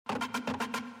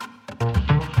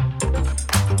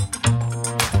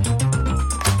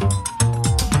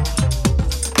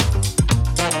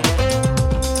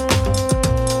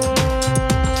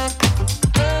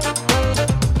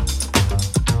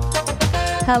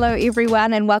Hello,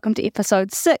 everyone, and welcome to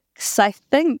episode 6, I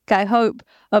hope,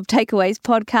 of Takeaways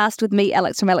podcast with me,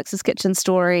 Alex from Alex's Kitchen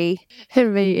Story.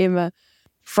 And me, Emma,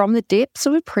 from the depths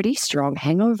of a pretty strong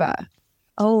hangover.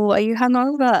 Oh, are you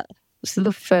hungover? This is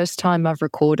the first time I've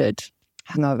recorded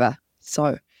hungover.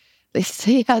 So let's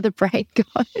see how the brain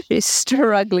goes. She's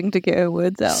struggling to get her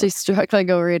words out. She's struggling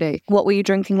already. What were you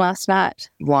drinking last night?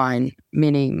 Wine,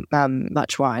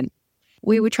 much wine.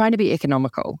 We were trying to be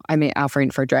economical. I met our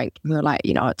friend for a drink. We were like,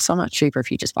 it's so much cheaper if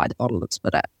you just buy the bottle and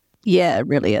split it. Yeah, it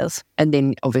really is. And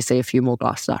then obviously a few more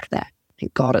glasses after that.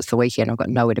 Thank God it's the weekend. I've got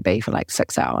nowhere to be for like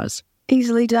 6 hours.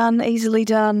 Easily done, easily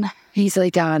done. Easily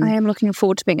done. I am looking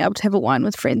forward to being able to have a wine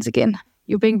with friends again.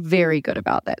 You're being very good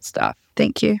about that stuff.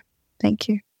 Thank you. Thank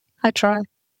you. I try.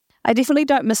 I definitely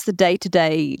don't miss the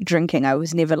day-to-day drinking. I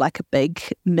was never like a big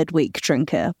midweek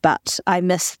drinker, but I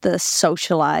miss the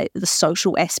social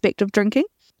aspect of drinking.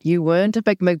 You weren't a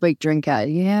big midweek drinker.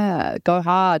 Yeah, go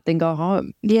hard, then go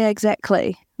home. Yeah,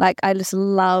 exactly. Like, I just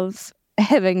love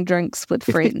having drinks with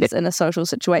friends in a social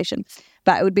situation.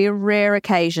 But it would be a rare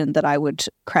occasion that I would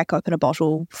crack open a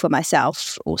bottle for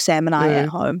myself or Sam and I at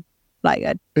home. Like,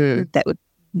 that would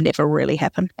never really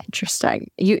happen. Interesting.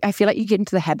 I feel like you get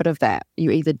into the habit of that.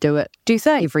 You either do it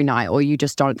every night or you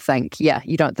just don't think. Yeah,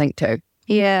 you don't think to.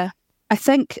 Yeah. I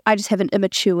think I just have an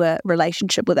immature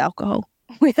relationship with alcohol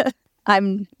where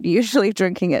I'm usually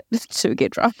drinking it to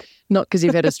get drunk. Not because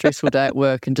you've had a stressful day at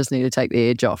work and just need to take the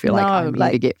edge off. You're I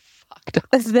need to get fucked up.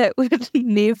 That would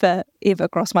never, ever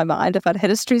cross my mind if I'd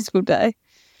had a stressful day.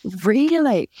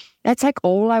 Really? That's like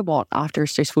all I want after a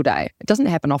stressful day. It doesn't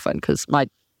happen often because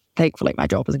thankfully my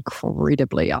job is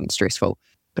incredibly unstressful.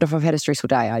 But if I've had a stressful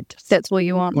day, that's what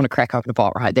you want to crack open a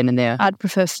bottle right then and there. I'd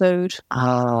prefer food.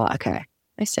 Oh, okay.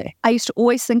 I see. I used to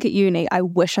always think at uni, I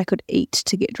wish I could eat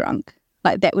to get drunk.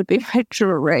 Like, that would be my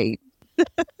dream.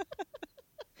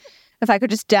 If I could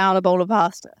just down a bowl of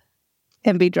pasta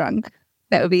and be drunk,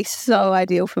 that would be so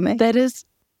ideal for me. That is,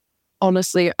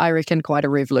 honestly, I reckon, quite a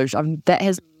revolution. That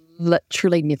has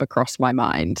literally never crossed my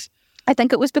mind. I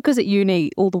think it was because at uni,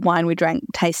 all the wine we drank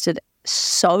tasted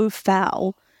so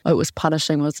foul. Oh, it was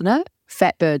punishing, wasn't it?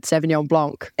 Fat bird, Sauvignon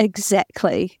Blanc.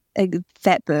 Exactly. A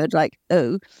fat bird, like,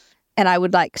 ooh. And I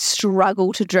would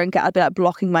struggle to drink it. I'd be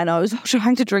blocking my nose while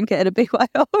trying to drink it at a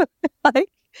BYO.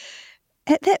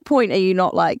 At that point, are you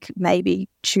not maybe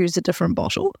choose a different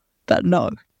bottle? But no,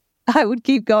 I would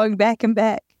keep going back and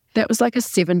back. That was like a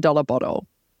 $7 bottle.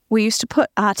 We used to put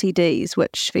RTDs,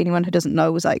 which for anyone who doesn't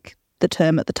know was the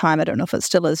term at the time. I don't know if it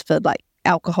still is, for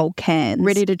alcohol cans.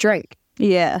 Ready to drink.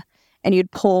 Yeah. And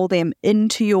you'd pour them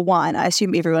into your wine. I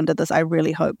assume everyone did this. I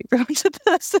really hope everyone did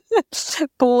this.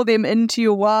 Pour them into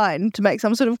your wine to make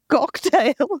some sort of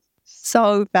cocktail.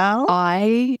 So foul.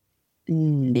 I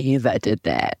never did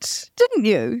that. Didn't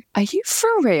you? Are you for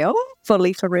real?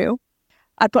 Fully for real.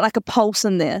 I'd put a pulse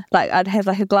in there. I'd have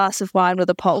a glass of wine with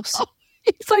a pulse. Oh,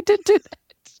 yes, I did do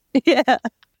that. Yeah.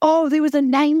 Oh, there was a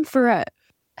name for it.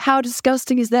 How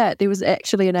disgusting is that? There was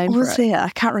actually a name for it. Was there? I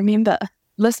can't remember.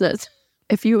 Listeners,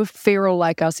 if you were feral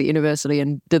like us at university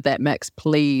and did that mix,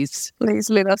 please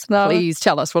let us know. Please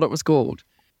tell us what it was called.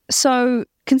 So,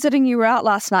 considering you were out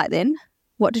last night then,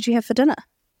 what did you have for dinner?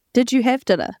 Did you have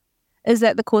dinner? Is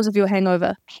that the cause of your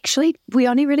hangover? Actually, we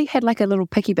only really had a little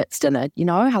picky bits dinner. You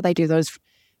know how they do those,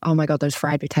 oh my God, those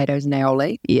fried potatoes and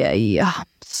aioli? Yeah.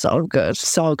 So good.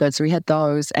 So good. So we had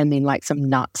those and then some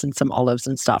nuts and some olives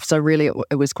and stuff. So really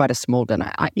it was quite a small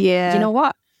dinner. Yeah. You know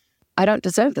what? I don't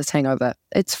deserve this hangover.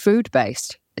 It's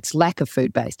food-based. It's lack of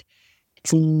food-based.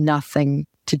 It's nothing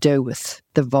to do with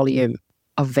the volume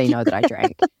of vino that I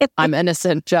drank. I'm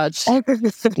innocent, Judge.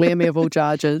 Clear me of all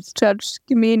charges. Judge,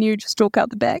 me and you just talk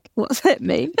out the back. What's that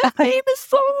mean? That meme is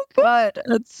so good.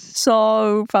 It's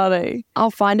so funny.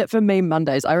 I'll find it for Meme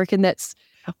Mondays. I reckon that's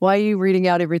why are you reading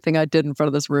out everything I did in front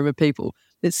of this room of people?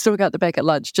 Let's talk out the back at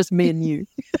lunch, just me and you.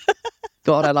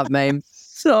 God, I love memes.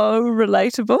 So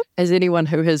relatable. As anyone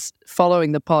who is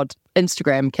following the pod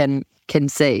Instagram can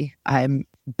see, I'm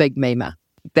big memer.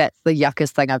 That's the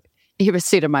yuckest thing I've ever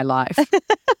said in my life.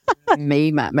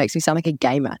 Memer makes me sound like a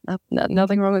gamer.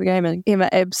 Nothing wrong with gaming. Emma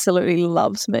absolutely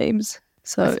loves memes.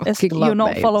 So if you're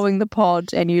not following the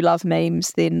pod and you love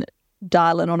memes, then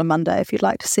dial in on a Monday if you'd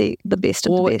like to see the best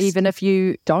of the best. Or even if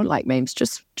you don't like memes,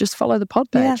 just follow the pod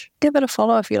page. Yeah, give it a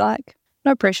follow if you like.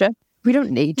 No pressure. We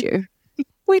don't need you.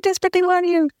 We desperately want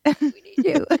you. We need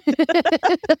you.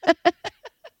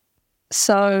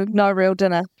 So, no real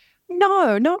dinner?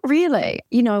 No, not really.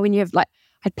 When you have I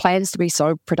had plans to be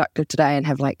so productive today and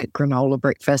have a granola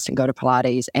breakfast and go to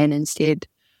Pilates, and instead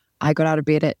I got out of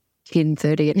bed at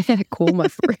 10:30 and had a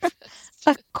korma for breakfast.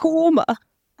 A korma?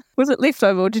 Was it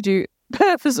leftover or did you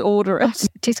purpose order it.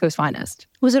 Tesco's finest.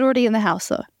 Was it already in the house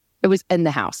though? It was in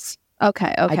the house.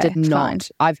 Okay. I did not.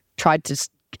 Fine.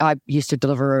 I used to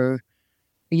deliver,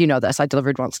 you know this, I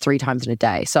delivered once 3 times in a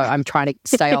day. So I'm trying to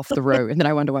stay off the roux. And then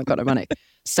I wonder why I've got no money.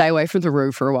 Stay away from the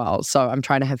roux for a while. So I'm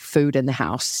trying to have food in the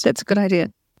house. That's a good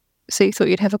idea. So you thought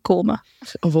you'd have a korma?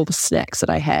 Of all the snacks that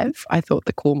I have, I thought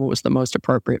the korma was the most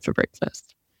appropriate for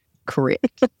breakfast.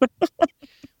 Correct.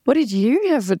 What did you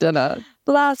have for dinner?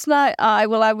 Last night, I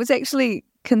was actually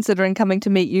considering coming to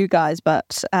meet you guys,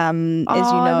 but as you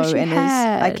know, and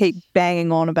as I keep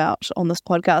banging on about on this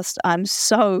podcast, I'm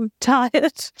so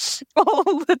tired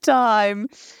all the time.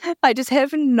 I just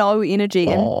have no energy.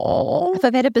 And if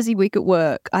I've had a busy week at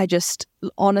work, I just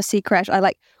honestly crash. I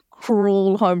like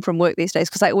crawl home from work these days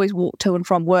because I always walk to and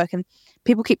from work, and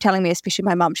people keep telling me, especially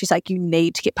my mum, she's like, you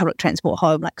need to get public transport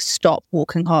home, like stop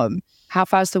walking home. How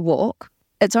far is the walk?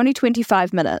 It's only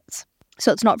 25 minutes.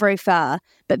 So it's not very far,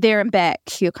 but there and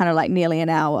back, you're kind of like nearly an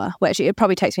hour. Well, actually, it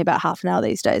probably takes me about half an hour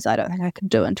these days. I don't think I can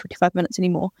do it in 25 minutes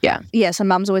anymore. Yeah. Yeah, so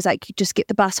mum's always like, you just get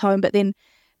the bus home. But then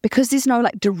because there's no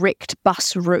like direct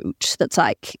bus route that's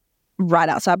like right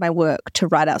outside my work to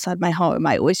right outside my home,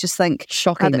 I always just think,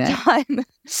 Shocking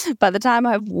by the time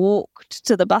I've walked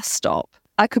to the bus stop,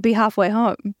 I could be halfway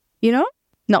home, you know?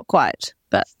 Not quite,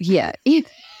 but yeah.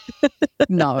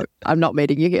 No, I'm not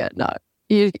meeting you here. No.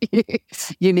 You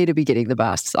need to be getting the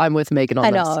bus. I'm with Megan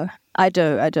on this. I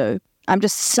know. I do. I'm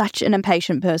just such an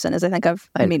impatient person, as I think I've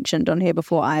mentioned on here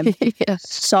before. I'm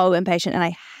so impatient and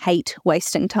I hate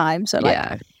wasting time. So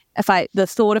like the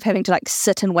thought of having to like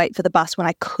sit and wait for the bus when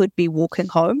I could be walking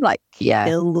home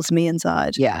kills me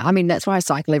inside. Yeah, I mean, that's why I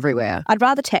cycle everywhere. I'd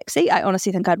rather taxi. I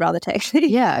honestly think I'd rather taxi.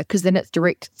 Yeah, because then it's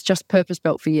direct. It's just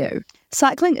purpose-built for you.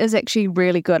 Cycling is actually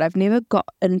really good. I've never got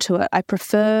into it. I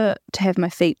prefer to have my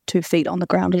 2 feet on the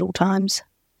ground at all times.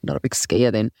 Not a big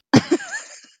skier then.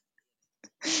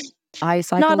 I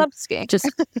cycle. No, I love skiing.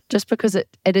 just because it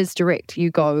is direct.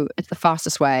 You go, it's the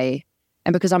fastest way.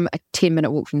 And because I'm a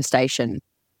 10-minute walk from the station,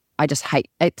 I just hate,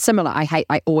 it's similar.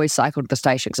 I always cycle to the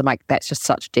station because I'm like, that's just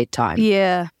such dead time.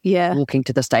 Yeah. Walking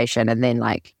to the station and then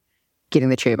like getting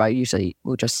the tube, I usually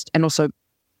will just, and also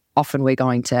often we're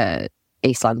going to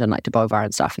East London, like to Beauvoir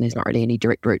and stuff, and there's not really any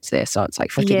direct routes there. So it's like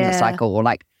 15-minute cycle or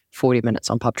like 40 minutes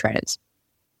on pub trains.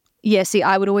 Yeah, see,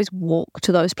 I would always walk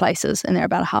to those places and they're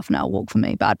about a half an hour walk for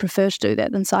me, but I'd prefer to do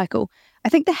that than cycle. I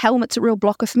think the helmet's a real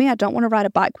blocker for me. I don't want to ride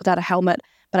a bike without a helmet,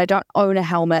 but I don't own a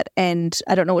helmet and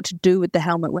I don't know what to do with the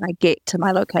helmet when I get to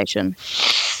my location.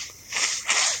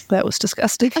 That was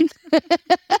disgusting.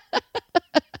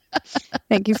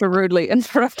 Thank you for rudely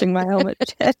interrupting my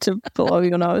helmet chat to blow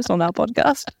your nose on our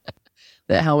podcast.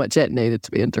 The helmet chat needed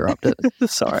to be interrupted.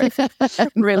 Sorry.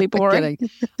 Really boring.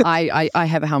 I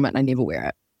have a helmet and I never wear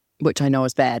it, which I know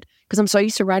is bad because I'm so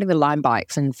used to riding the Lime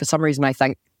bikes and for some reason I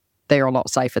think they're a lot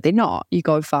safer. They're not. You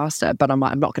go faster, but I'm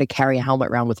not going to carry a helmet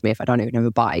around with me if I don't even have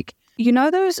a bike. You know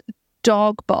those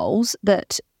dog bowls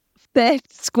that they're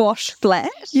squash flat?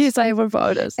 Yes, I have one for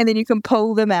Otis. And then you can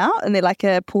pull them out and they're like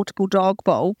a portable dog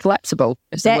bowl. Collapsible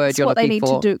is the word you're looking for.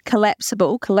 That's what they need to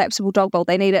do. Collapsible dog bowl.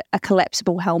 They need a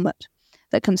collapsible helmet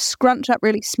that can scrunch up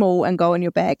really small and go in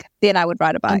your bag. Then I would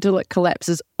ride a bike. Until it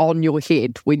collapses on your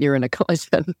head when you're in a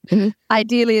collision.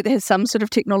 Ideally, it has some sort of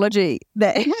technology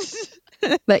that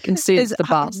can sense the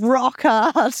bus. Rock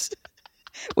hard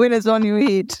when it's on your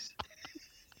head.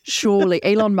 Surely,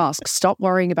 Elon Musk, stop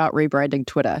worrying about rebranding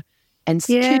Twitter and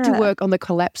get to work on the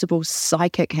collapsible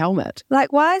psychic helmet.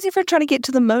 Like, why is everyone trying to get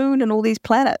to the moon and all these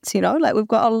planets, you know? Like, we've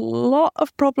got a lot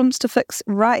of problems to fix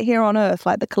right here on Earth,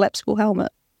 like the collapsible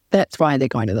helmet. That's why they're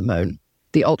going to the moon.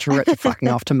 The ultra-rich are fucking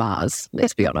off to Mars,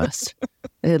 let's be honest.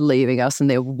 They're leaving us in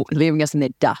their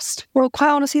dust. Well, quite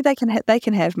honestly, they can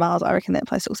have Mars. I reckon that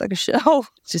place looks like a shithole.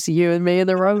 It's just you and me and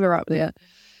the rover up there.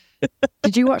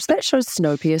 Did you watch that show,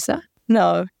 Snowpiercer?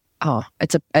 No. Oh,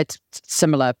 it's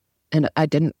similar, and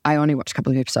I only watched a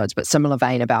couple of episodes, but similar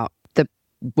vein about the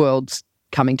world's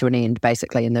coming to an end,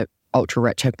 basically, and the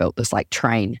ultra-rich have built this, like,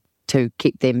 train to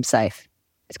keep them safe.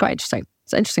 It's quite interesting.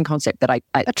 It's an interesting concept that I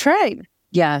A train?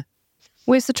 Yeah.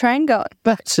 Where's the train going?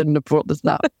 But I shouldn't have brought this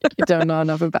up. You don't know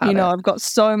enough about it. You know, I've got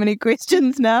so many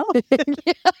questions now.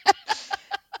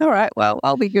 All right, well,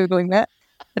 I'll be Googling that.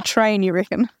 A train, you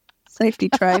reckon? Safety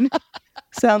train.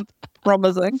 Sounds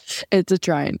promising. It's a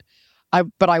train.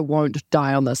 But I won't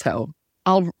die on this hill.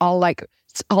 I'll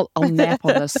nap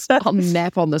on this. I'll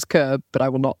nap on this curb, but I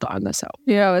will not die on this hill.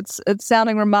 Yeah, it's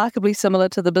sounding remarkably similar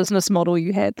to the business model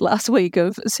you had last week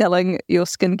of selling your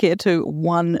skincare to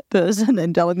one person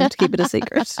and telling them to keep it a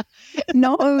secret.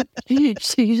 No,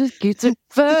 she just gets it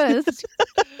first.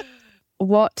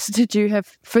 What did you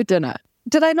have for dinner?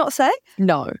 Did I not say?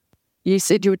 No. You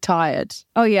said you were tired.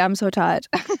 Oh, yeah, I'm so tired.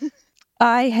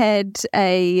 I had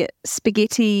a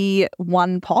spaghetti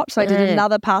one pot. So I did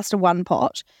another pasta one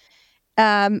pot.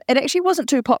 It actually wasn't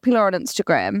too popular on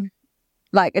Instagram.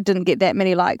 Like, it didn't get that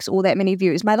many likes or that many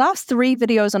views. My last 3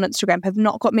 videos on Instagram have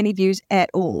not got many views at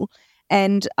all.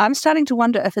 And I'm starting to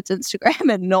wonder if it's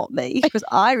Instagram and not me, because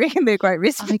I reckon they're great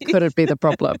recipes. I couldn't be the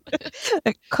problem.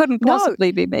 It couldn't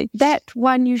possibly be me. That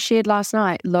one you shared last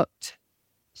night looked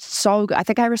so good. I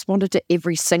think I responded to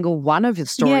every single one of your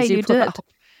stories. Yeah, you did.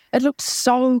 It looked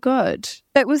so good.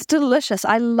 It was delicious.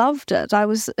 I loved it. I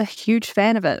was a huge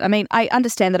fan of it. I mean, I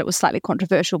understand that it was slightly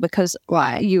controversial because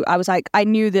I was like, I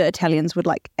knew the Italians would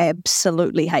like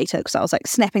absolutely hate it, because I was like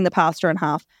snapping the pasta in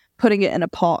half, putting it in a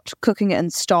pot, cooking it in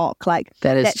stock. Like,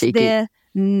 that's cheeky. Their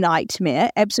nightmare,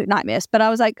 absolute nightmares. But I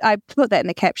was like, I put that in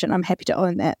the caption. I'm happy to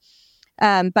own that.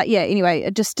 But yeah, anyway,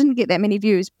 it just didn't get that many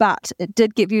views, but it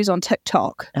did get views on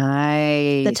TikTok.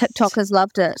 Nice. The TikTokers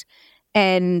loved it.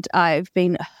 And I've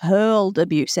been hurled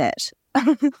abuse at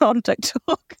on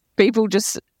TikTok. People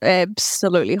just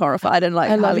absolutely horrified and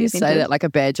like. I love you say that like a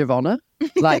badge of honor.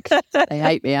 Like, they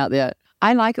hate me out there.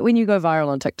 I like it when you go viral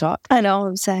on TikTok. I know what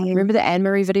I'm saying. Remember the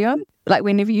Anne-Marie video? Like,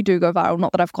 whenever you do go viral,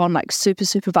 not that I've gone like super,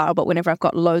 super viral, but whenever I've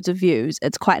got loads of views,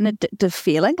 it's quite an addictive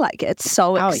feeling. Like, it's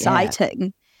so exciting. Yeah.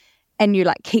 And you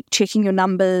like keep checking your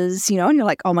numbers, you know, and you're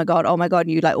like, oh my God. And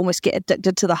you like almost get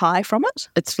addicted to the high from it.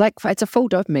 It's like, it's a full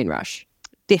dopamine rush.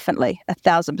 Definitely,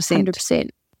 1,000%. 100%.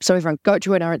 So everyone, go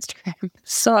join our Instagram.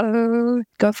 So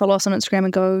go follow us on Instagram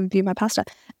and go view my pasta.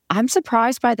 I'm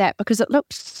surprised by that because it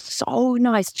looks so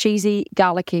nice. Cheesy,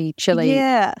 garlicky, chili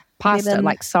pasta.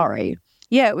 Like, sorry.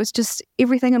 Yeah, it was just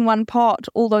everything in one pot,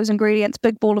 all those ingredients,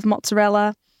 big ball of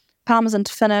mozzarella, parmesan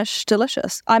to finish,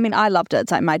 delicious. I mean, I loved it.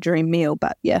 It's like my dream meal,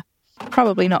 but yeah,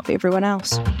 probably not for everyone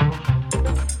else.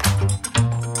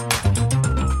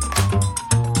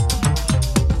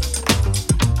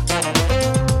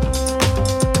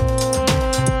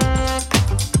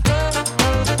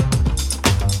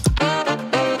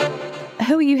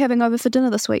 Who are you having over for dinner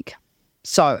this week?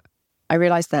 So I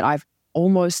realised that I've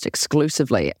almost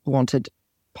exclusively wanted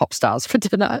pop stars for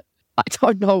dinner. I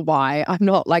don't know why. I'm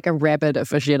not like a rabid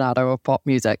aficionado of pop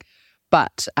music.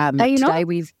 But today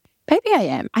maybe I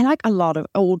am. I like a lot of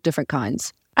all different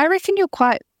kinds. I reckon you're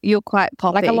quite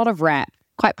poppy. Like a lot of rap,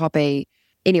 quite poppy.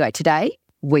 Anyway, today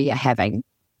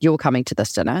you're coming to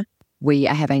this dinner. We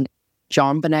are having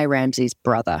JonBenet Ramsey's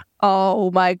brother.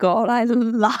 Oh my God, I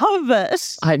love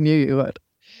it. I knew you would.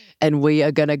 And we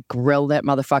are going to grill that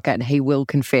motherfucker and he will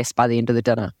confess by the end of the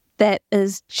dinner. That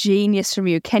is genius from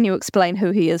you. Can you explain who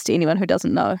he is to anyone who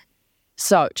doesn't know?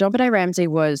 So JonBenet Ramsey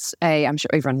was I'm sure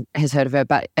everyone has heard of her,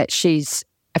 but she's,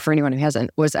 for anyone who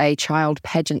hasn't, was a child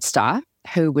pageant star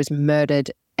who was murdered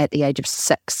at the age of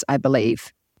 6, I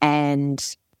believe.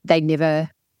 And they never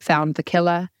found the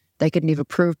killer. They could never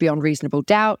prove beyond reasonable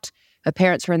doubt. Her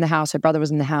parents were in the house. Her brother was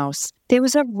in the house. There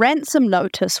was a ransom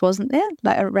notice, wasn't there?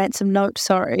 Like a ransom note,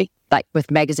 sorry. Like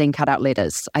with magazine cutout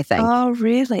letters, I think. Oh,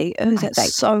 really? Oh,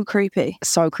 that's so creepy.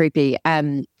 So creepy.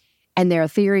 And there are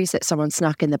theories that someone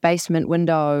snuck in the basement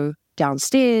window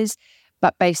downstairs.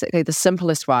 But basically the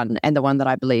simplest one, and the one that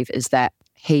I believe, is that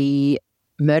he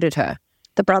murdered her.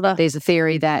 The brother. There's a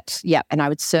theory that, and I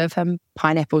would serve him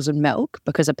pineapples and milk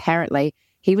because apparently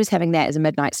he was having that as a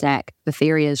midnight snack. The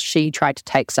theory is she tried to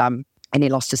take some and he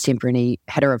lost his temper and he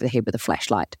hit her over the head with a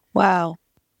flashlight. Wow.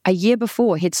 A year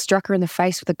before, he'd struck her in the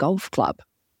face with a golf club.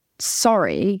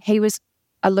 Sorry, he was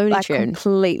a Looney Tune. I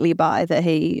completely buy that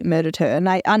he murdered her. And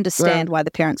I understand why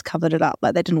the parents covered it up.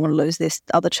 Like, they didn't want to lose this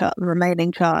other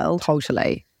remaining child.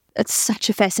 Totally. It's such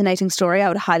a fascinating story. I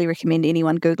would highly recommend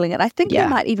anyone Googling it. I think there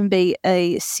might even be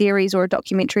a series or a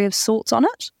documentary of sorts on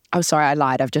it. Oh, sorry, I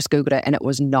lied. I've just Googled it and it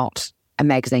was not a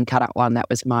magazine cutout one. That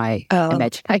was my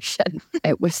imagination.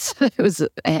 It was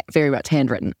very much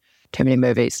handwritten. Too many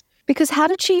movies. Because how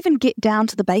did she even get down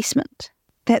to the basement?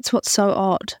 That's what's so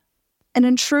odd. An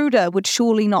intruder would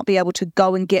surely not be able to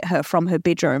go and get her from her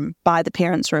bedroom by the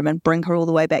parents' room and bring her all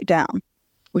the way back down.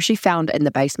 Was she found in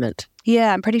the basement?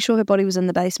 Yeah, I'm pretty sure her body was in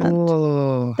the basement.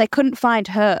 Oh. They couldn't find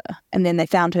her, and then they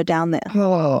found her down there.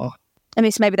 Oh. I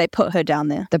mean, maybe they put her down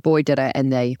there. The boy did it,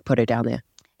 and they put her down there.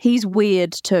 He's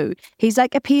weird too. He's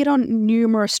like appeared on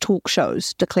numerous talk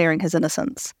shows declaring his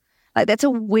innocence. Like, that's a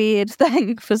weird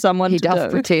thing for someone to do. He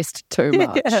does protest too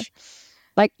much. Yeah.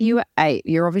 Like, you were 8.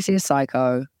 You're obviously a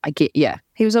psycho. I get,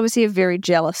 He was obviously a very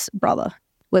jealous brother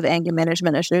with anger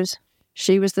management issues.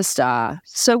 She was the star.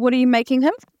 So what are you making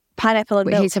him? Pineapple and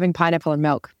milk? He's having pineapple and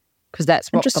milk because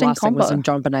that's what the last thing was in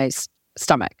JonBenet's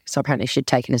stomach. So apparently she'd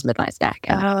taken his midnight snack.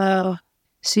 Oh,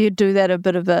 so you'd do that a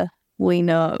bit of a we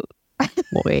know.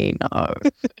 We know.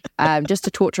 Just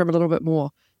to torture him a little bit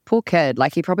more. Poor kid.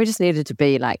 Like, he probably just needed to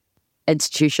be, like,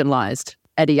 institutionalized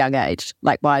at a young age.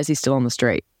 Like, why is he still on the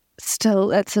street?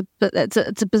 Still, it's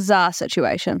a bizarre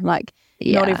situation. Like,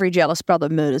 not every jealous brother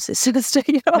murders their sister.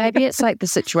 You know? Maybe it's like the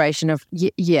situation of,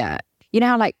 yeah. You know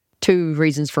how, like, 2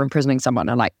 reasons for imprisoning someone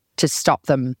are, like, to stop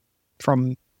them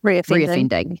from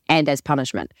reoffending and as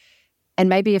punishment. And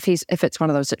maybe if it's one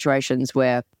of those situations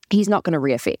where he's not going to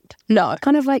reoffend. No.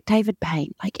 Kind of like David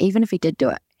Payne. Like, even if he did do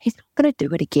it, he's not going to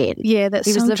do it again. Yeah, that's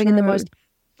He was so living true. in the most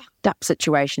fucked up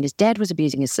situation. His dad was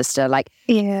abusing his sister. Like,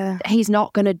 yeah, he's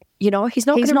not going to, he's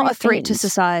not a threat to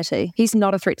society. He's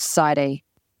not a threat to society.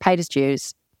 Paid his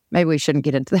dues. Maybe we shouldn't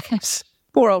get into that.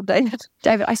 Poor old David.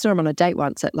 David, I saw him on a date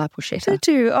once at La Porchetta. Did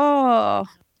you? Oh.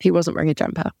 He wasn't wearing a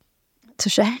jumper. It's a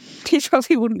shame. He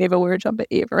probably wouldn't ever wear a jumper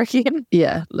ever again.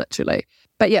 Yeah, literally.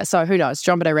 But yeah, so who knows?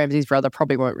 JonBenet Ramsey's brother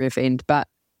probably won't reoffend, but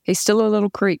he's still a little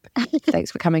creep.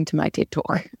 Thanks for coming to my TED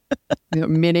Talk.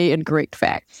 Many incorrect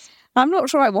facts. I'm not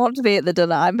sure I want to be at the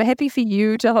dinner. I'm happy for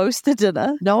you to host the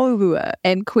dinner. No.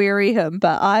 And query him,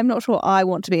 but I'm not sure I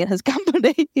want to be in his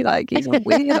company. Like, he's a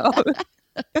weirdo.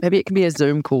 Maybe it can be a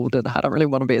Zoom call dinner. I don't really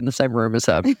want to be in the same room as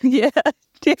him. Yeah,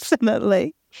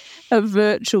 definitely. A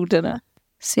virtual dinner.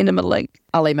 Send him a link.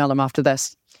 I'll email him after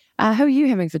this. Who are you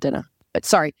having for dinner?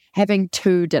 Sorry, having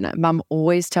to dinner. Mum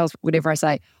always tells, whenever I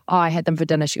say, oh, I had them for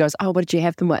dinner, she goes, oh, what did you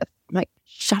have them with? I'm like,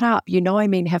 shut up. You know I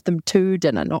mean have them to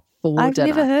dinner, not for I've dinner.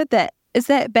 I've never heard that. Is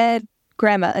that bad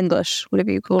grammar, English,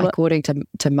 whatever you call it? According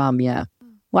to Mum, yeah.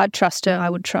 Well, I'd trust her. I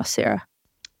would trust Sarah.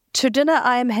 To dinner,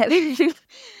 I am having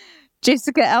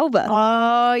Jessica Alba.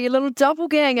 Oh, you little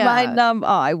doppelganger.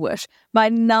 I wish. My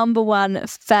number one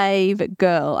fave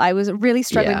girl. I was really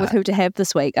struggling with who to have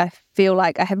this week. I feel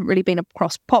like I haven't really been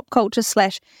across pop culture /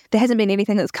 there hasn't been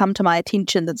anything that's come to my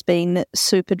attention that's been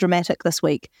super dramatic this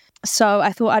week. So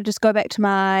I thought I'd just go back to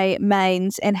my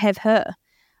mains and have her.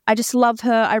 I just love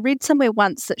her. I read somewhere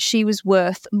once that she was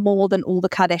worth more than all the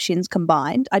Kardashians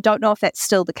combined. I don't know if that's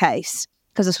still the case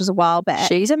because this was a while back.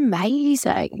 She's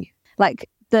amazing. Like,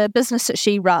 the business that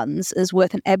she runs is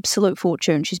worth an absolute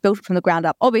fortune. She's built it from the ground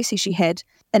up. Obviously, she had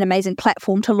an amazing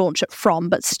platform to launch it from,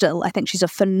 but still, I think she's a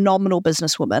phenomenal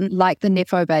businesswoman. Like the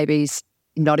Nepo babies,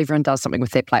 not everyone does something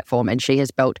with their platform, and she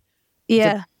has built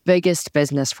the biggest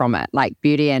business from it, like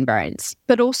beauty and brains.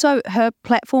 But also, her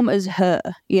platform is her.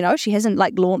 You know, she hasn't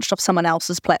like launched off someone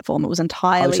else's platform. It was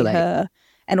entirely her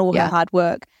and all her hard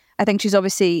work. I think she's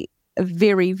obviously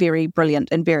very, very brilliant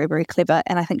and very, very clever,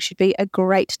 and I think she'd be a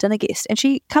great dinner guest. And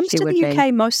she comes to the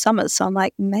UK most summers, so I'm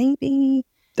like, maybe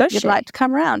you'd like to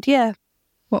come around. Yeah.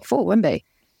 What for? Wimby?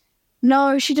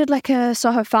 No, she did like a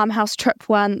Soho farmhouse trip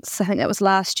once. I think that was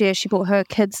last year. She brought her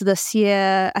kids this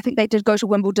year. I think they did go to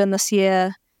Wimbledon this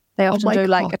year. They often do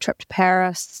like a trip to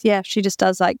Paris. Yeah, she just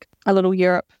does like a little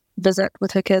Europe visit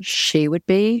with her kids. She would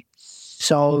be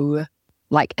so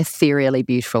like ethereally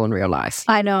beautiful in real life.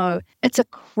 I know. It's a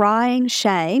crying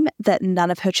shame that none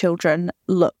of her children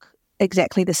look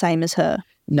exactly the same as her.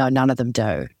 No, none of them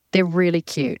do. They're really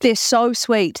cute. They're so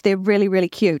sweet. They're really, really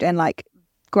cute and like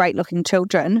great looking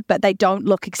children, but they don't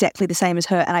look exactly the same as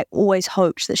her. And I always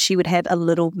hoped that she would have a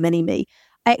little mini me.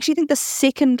 I actually think the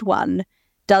second one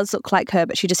does look like her,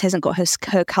 but she just hasn't got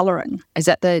her colouring. Is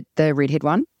that the redhead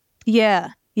one? Yeah.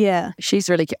 Yeah. She's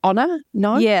really cute. Honor?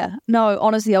 No? Yeah. No,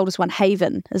 Honor's the oldest one.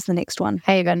 Haven is the next one.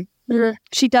 Haven.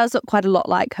 She does look quite a lot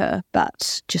like her,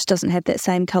 but just doesn't have that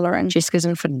same colouring. Jessica's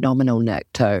in phenomenal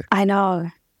nick too. I know.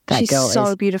 She's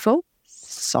so beautiful.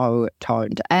 So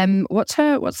toned. What's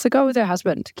the go with her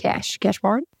husband? Cash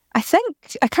Warren? I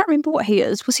can't remember what he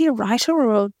is. Was he a writer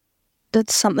or did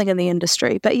something in the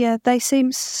industry? But yeah, they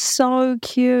seem so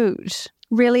cute.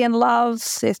 Really in love.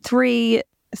 They're three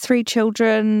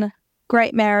children.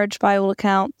 Great marriage by all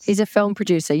accounts. He's a film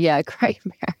producer. Yeah, great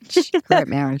marriage. Great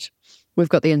marriage. We've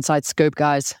got the inside scoop,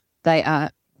 guys. They are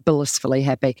blissfully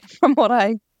happy. From what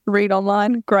I read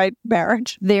online, great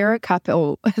marriage. They're a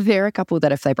couple that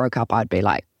if they broke up, I'd be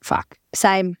like, fuck.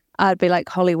 Same. I'd be like,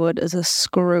 Hollywood is a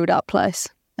screwed up place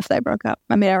if they broke up.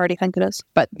 I mean, I already think it is.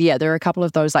 But yeah, there are a couple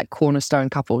of those like cornerstone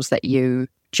couples that you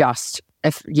just,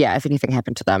 if anything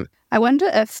happened to them. I wonder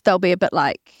if they'll be a bit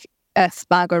like, if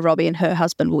Margot Robbie and her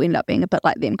husband will end up being a bit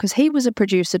like them, because he was a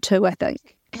producer too, I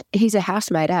think. He's a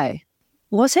housemate, eh?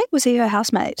 Was he? Was he her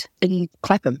housemate? In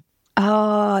Clapham.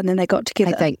 Oh, and then they got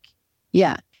together. I think.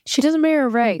 Yeah. She doesn't wear a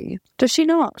ring. Does she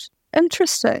not?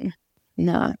 Interesting.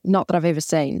 No, not that I've ever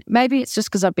seen. Maybe it's just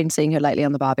because I've been seeing her lately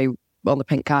on the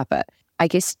pink carpet. I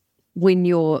guess when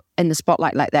you're in the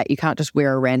spotlight like that, you can't just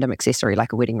wear a random accessory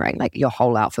like a wedding ring. Like your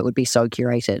whole outfit would be so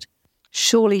curated.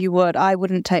 Surely you would. I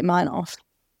wouldn't take mine off.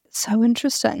 So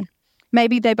interesting.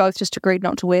 Maybe they both just agreed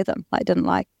not to wear them. Like, didn't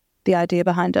like the idea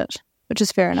behind it, which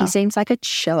is fair enough. He seems like a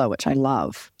chiller, which I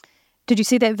love. Did you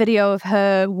see that video of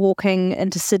her walking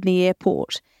into Sydney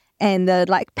Airport and the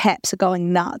like paps are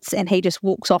going nuts and he just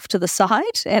walks off to the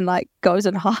side and like goes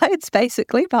and hides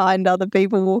basically behind other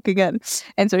people walking in.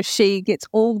 And so she gets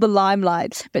all the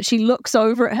limelight, but she looks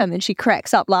over at him and she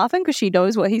cracks up laughing because she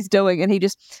knows what he's doing. And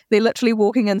they're literally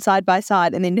walking in side by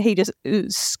side and then he just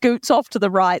scoots off to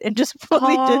the right and just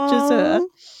fully ditches her.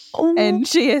 Oh. And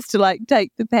she has to like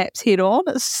take the paps head on.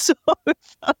 It's so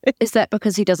funny. Is that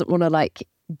because he doesn't want to like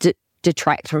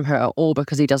detract from her, or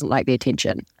because he doesn't like the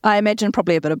attention? I imagine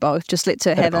probably a bit of both. Just lets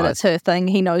her have it. It's her thing.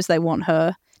 He knows they want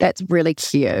her. That's really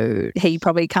cute. He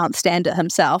probably can't stand it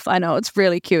himself. I know, it's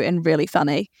really cute and really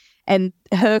funny. And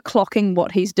her clocking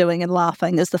what he's doing and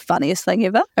laughing is the funniest thing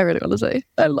ever. I really want to see.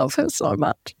 I love her so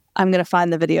much. I'm going to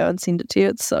find the video and send it to you.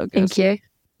 It's so good. Thank you.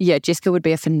 Yeah, Jessica would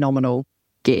be a phenomenal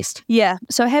guest. Yeah,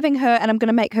 so having her, and I'm going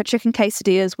to make her chicken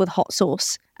quesadillas with hot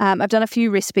sauce. I've done a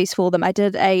few recipes for them. I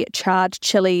did a charred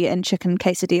chili and chicken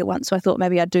quesadilla once, so I thought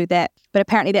maybe I'd do that. But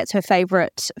apparently that's her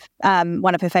favourite,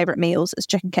 one of her favourite meals is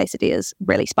chicken quesadillas,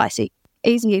 really spicy.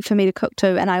 Easy for me to cook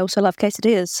too, and I also love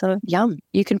quesadillas, so... Yum.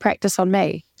 You can practice on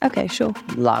me. Okay, sure.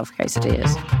 Love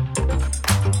quesadillas.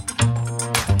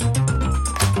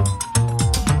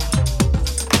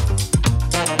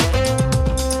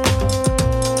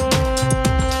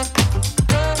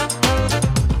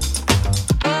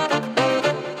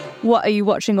 What are you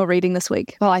watching or reading this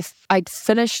week? Well, I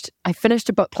finished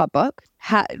a book club book.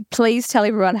 Please tell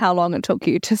everyone how long it took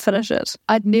you to finish it.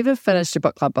 I'd never finished a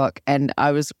book club book and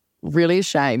I was really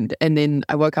ashamed. And then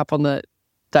I woke up on the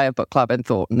day of book club and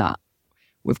thought, nah,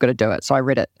 we've got to do it. So I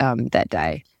read it that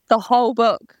day. The whole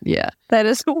book? Yeah. That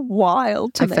is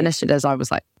wild to me. I finished it as I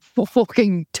was like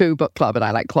walking to book club and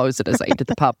I like closed it as I entered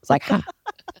the pub. It's like,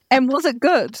 And was it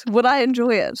good? Would I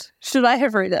enjoy it? Should I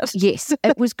have read it? Yes,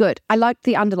 it was good. I liked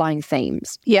the underlying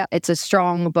themes. Yeah. It's a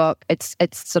strong book. It's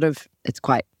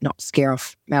quite, not to scare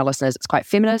off male listeners, it's quite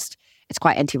feminist. It's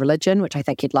quite anti-religion, which I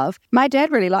think you'd love. My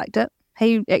dad really liked it.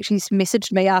 He actually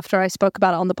messaged me after I spoke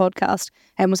about it on the podcast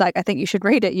and was like, I think you should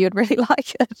read it. You'd really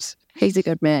like it. He's a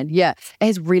good man. Yeah. It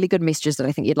has really good messages that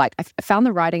I think you'd like. I found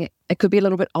the writing, it could be a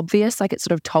little bit obvious, like it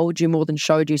sort of told you more than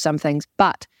showed you some things,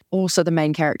 but also the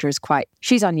main character is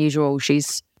she's unusual.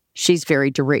 She's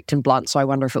very direct and blunt. So I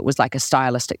wonder if it was like a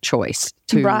stylistic choice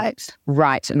to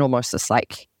write and almost this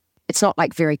like, it's not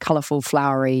like very colourful,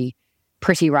 flowery,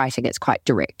 pretty writing. It's quite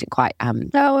direct and quite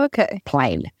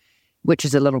plain, which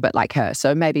is a little bit like her.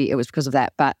 So maybe it was because of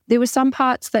that. But there were some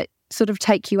parts that sort of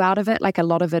take you out of it. Like a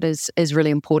lot of it is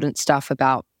really important stuff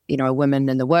about, women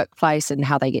in the workplace and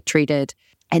how they get treated.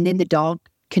 And then the dog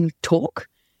can talk.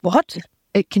 What?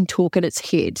 It can talk in its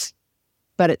head,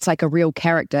 but it's like a real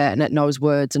character and it knows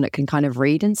words and it can kind of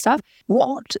read and stuff.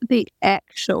 What the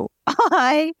actual?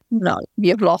 No,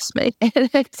 you've lost me.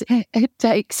 It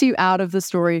takes you out of the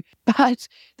story, but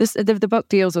the book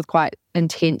deals with quite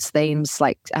intense themes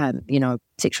like,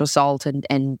 sexual assault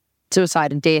and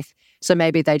suicide and death. So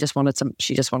maybe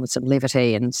she just wanted some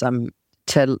levity and some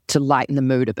to lighten the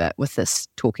mood a bit with this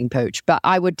talking pooch. But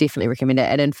I would definitely recommend it.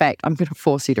 And in fact, I'm going to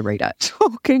force you to read it.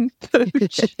 Talking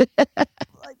pooch.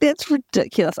 That's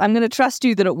ridiculous. I'm going to trust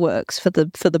you that it works for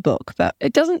the book, but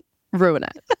it doesn't ruin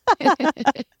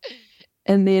it.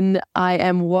 And then I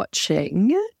am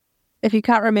watching. If you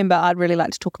can't remember, I'd really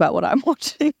like to talk about what I'm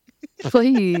watching.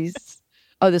 Please.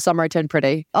 Oh, The Summer I Turned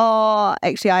Pretty. Oh,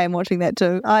 actually, I am watching that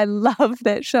too. I love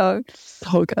that show.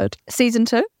 Oh, good. Season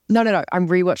 2? No. I'm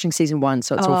rewatching season 1,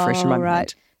 so it's all fresh in my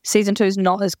mind. Season 2 is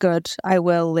not as good. I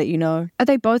will let you know. Are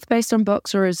they both based on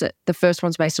books, or is it the first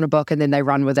one's based on a book and then they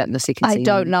run with it in the second season? I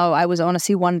don't know. I was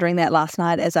honestly wondering that last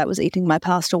night as I was eating my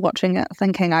pasta watching it,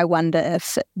 thinking I wonder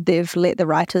if they've let the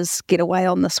writers get away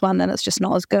on this one and it's just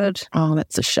not as good. Oh,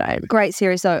 that's a shame. Great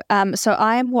series though. So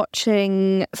I am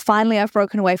watching, finally I've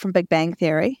broken away from Big Bang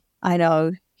Theory. I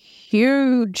know,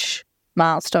 huge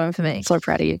milestone for me. So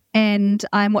proud of you. And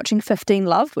I'm watching 15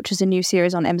 Love, which is a new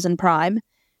series on Amazon Prime.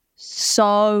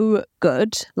 So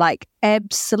good, like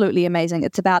absolutely amazing.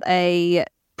 It's about a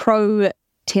pro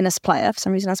tennis player. For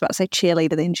some reason I was about to say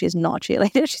cheerleader, then she's not a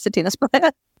cheerleader, she's a tennis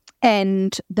player.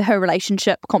 And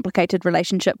her complicated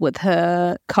relationship with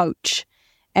her coach.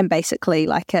 And basically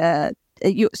like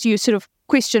you sort of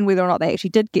question whether or not they actually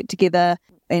did get together.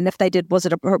 And if they did, was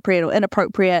it appropriate or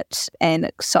inappropriate?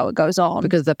 And so it goes on.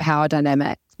 Because of the power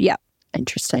dynamic. Yeah.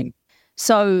 Interesting.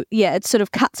 So, yeah, it sort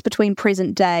of cuts between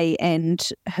present day and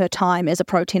her time as a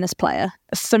pro tennis player.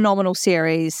 A phenomenal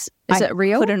series. Is it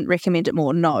real? I couldn't recommend it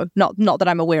more. No, not that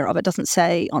I'm aware of. It doesn't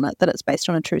say on it that it's based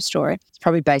on a true story. It's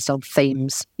probably based on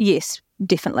themes. Yes,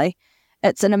 definitely.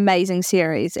 It's an amazing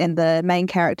series, and the main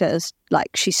character is like,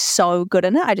 she's so good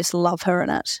in it. I just love her in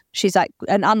it. She's like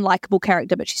an unlikable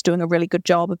character, but she's doing a really good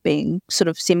job of being sort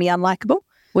of semi-unlikable.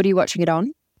 What are you watching it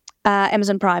on?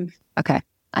 Amazon Prime. Okay.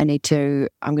 I'm going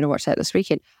to watch that this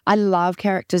weekend. I love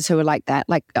characters who are like that.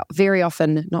 Like very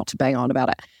often, not to bang on about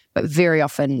it, but very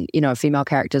often, female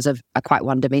characters are quite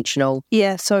one-dimensional.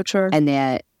 Yeah, so true. And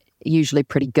they're usually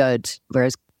pretty good,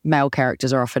 whereas male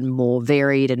characters are often more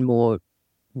varied and more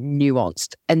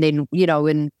nuanced. And then,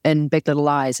 in Big Little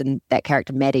Lies, and that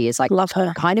character Maddie is like, love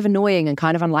her, kind of annoying and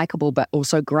kind of unlikable, but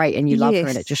also great, and you love her,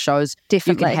 and it just shows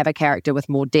definitely you can have a character with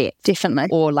more depth. Definitely.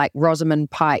 Or like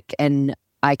Rosamund Pike in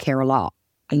I Care a Lot.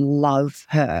 I love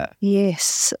her.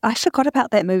 Yes. I forgot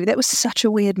about that movie. That was such a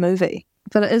weird movie,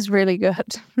 but it is really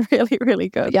good. Really, really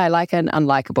good. Yeah, I like an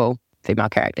unlikable female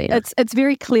character. It's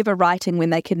very clever writing when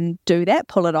they can do that,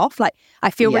 pull it off. Like,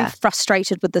 I feel really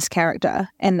frustrated with this character,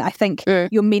 and I think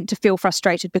you're meant to feel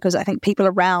frustrated because I think people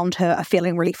around her are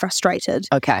feeling really frustrated.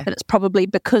 Okay. But it's probably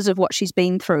because of what she's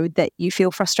been through that you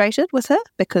feel frustrated with her,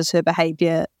 because her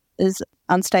behaviour is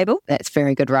unstable. That's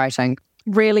very good writing.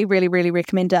 Really, really, really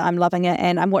recommend it. I'm loving it,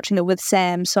 and I'm watching it with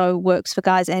Sam, so works for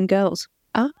guys and girls.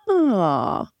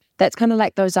 Oh, that's kind of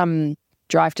like those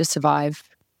Drive to Survive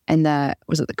and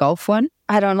was it the golf one?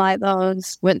 I don't like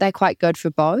those. Weren't they quite good for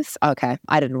both? Okay,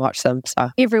 I didn't watch them, so.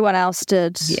 Everyone else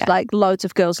did. Yeah. Like, loads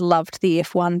of girls loved the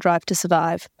F1 Drive to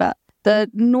Survive, but the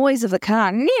noise of the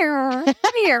car, I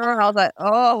was like,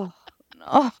 oh,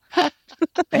 no.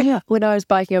 When I was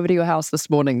biking over to your house this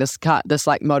morning, this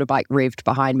motorbike revved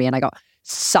behind me, and I got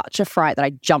such a fright that I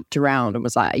jumped around and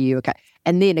was like, are you okay?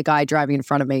 And then a guy driving in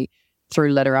front of me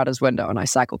threw litter out his window, and I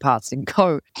cycled past and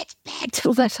go, it's bagged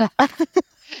litter.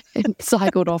 And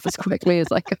cycled off as quickly as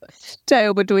I could.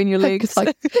 Tail between your legs.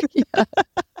 Yeah.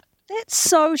 That's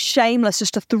so shameless,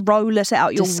 just to throw litter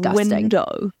out your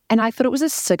window. And I thought it was a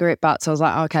cigarette butt, so I was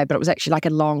like, okay, but it was actually like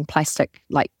a long plastic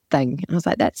thing. And I was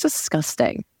like, that's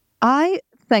disgusting. I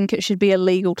think it should be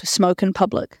illegal to smoke in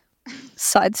public.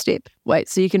 Sidestep. Wait,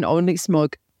 so you can only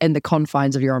smoke in the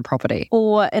confines of your own property?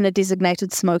 Or in a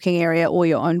designated smoking area or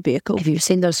your own vehicle. Have you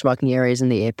seen those smoking areas in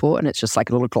the airport, and it's just like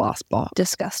a little glass box?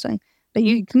 Disgusting. But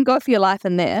you can go for your life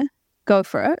in there. Go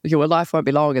for it. Your life won't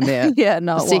be long in there. Yeah,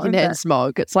 no. Secondhand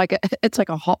smoke. It's like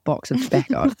a hot box of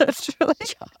tobacco. Literally.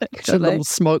 It's a little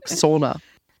smoke sauna.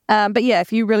 But yeah,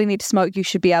 if you really need to smoke, you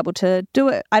should be able to do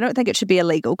it. I don't think it should be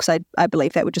illegal, because I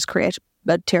believe that would just create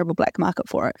a terrible black market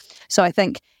for it. So I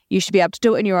think you should be able to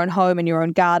do it in your own home, in your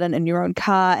own garden, in your own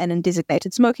car, and in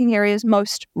designated smoking areas.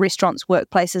 Most restaurants,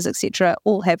 workplaces, etc.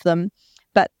 all have them.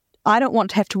 But I don't want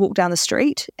to have to walk down the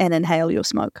street and inhale your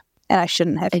smoke. And I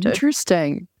shouldn't have to.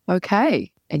 Interesting.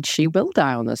 Okay. And she will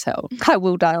die on this hill. I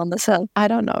will die on this hill. I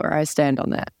don't know where I stand on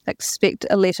that. Expect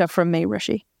a letter from me,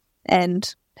 Rishi,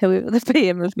 and whoever the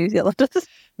PM of New Zealand is.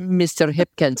 Mr.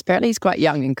 Hipkins. Apparently he's quite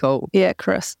young and cool. Yeah,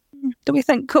 Chris. Do we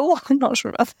think cool? I'm not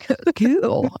sure about that.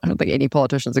 Cool. I don't think any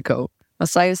politicians are cool. I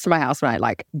say this to my housemate,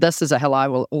 like, this is a hill I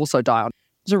will also die on.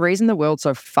 There's a reason the world's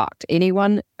so fucked.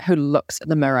 Anyone who looks in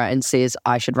the mirror and says,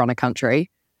 I should run a country,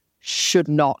 should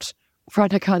not run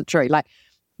a country. Like,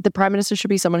 the Prime Minister should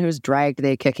be someone who is dragged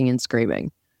there kicking and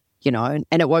screaming, and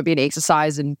it won't be an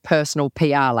exercise in personal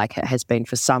PR like it has been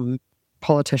for some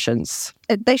politicians.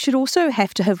 They should also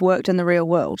have to have worked in the real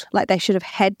world. Like, they should have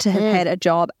had to have had a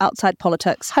job outside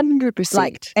politics. 100%.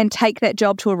 Like, and take that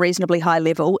job to a reasonably high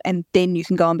level, and then you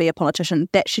can go and be a politician.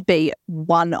 That should be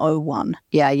 101.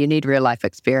 Yeah, you need real life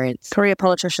experience. Career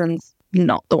politicians,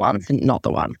 not the one. Not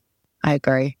the one. I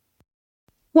agree.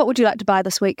 What would you like to buy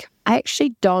this week? I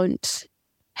actually don't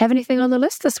have anything on the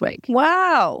list this week.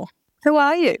 Wow. Who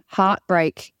are you?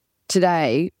 Heartbreak.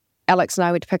 Today, Alex and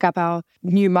I went to pick up our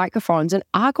new microphones, and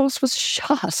Argos was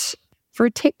shut for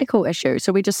a technical issue.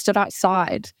 So we just stood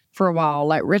outside for a while,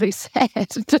 like really sad,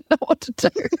 didn't know what to do.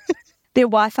 Their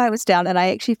Wi-Fi was down, and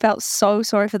I actually felt so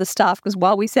sorry for the staff, because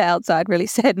while we sat outside really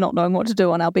sad, not knowing what to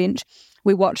do on our bench,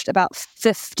 we watched about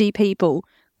 50 people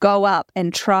go up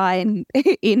and try and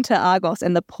enter Argos,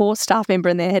 and the poor staff member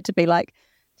in there had to be like,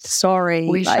 sorry.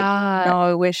 We're shut.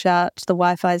 No, we're shut. The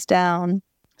Wi-Fi's down.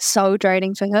 So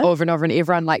draining for her. Over and over, and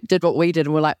everyone did what we did,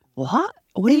 and we're like, what?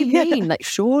 What do you mean? Like,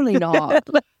 surely not.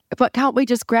 But can't we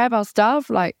just grab our stuff?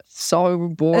 Like, so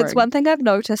boring. It's one thing I've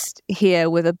noticed here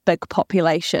with a big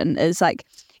population is like,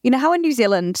 how in New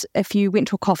Zealand, if you went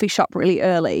to a coffee shop really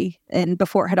early and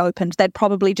before it had opened, they'd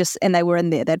probably and they were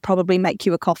in there, they'd probably make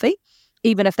you a coffee,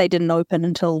 even if they didn't open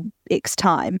until X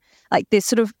time. Like, there's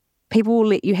sort of, people will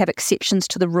let you have exceptions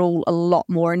to the rule a lot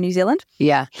more in New Zealand.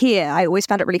 Yeah. Here, I always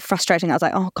found it really frustrating. I was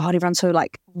like, oh God, everyone's so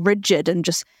like rigid and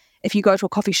just if you go to a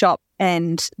coffee shop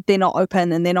and they're not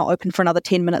open for another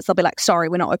 10 minutes, they'll be like, sorry,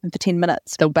 we're not open for 10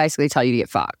 minutes. They'll basically tell you to get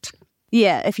fucked.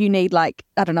 Yeah, if you need like,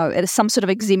 I don't know, it is some sort of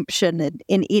exemption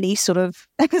in any sort of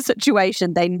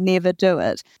situation, they never do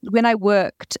it. When I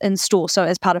worked in store, so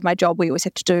as part of my job, we always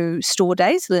have to do store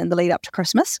days in the lead up to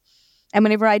Christmas. And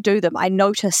whenever I do them, I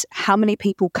notice how many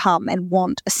people come and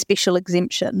want a special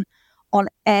exemption on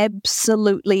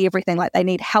absolutely everything. Like they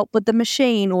need help with the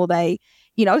machine, or they,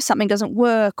 something doesn't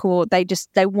work, or they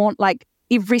want, like,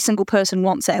 every single person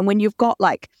wants it. And when you've got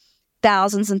like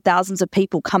thousands and thousands of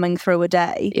people coming through a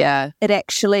day, it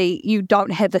actually, you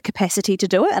don't have the capacity to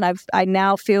do it. And I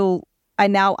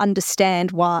now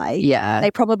understand why they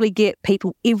probably get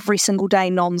people every single day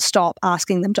non-stop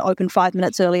asking them to open 5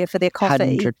 minutes earlier for their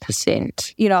coffee.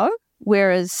 100%.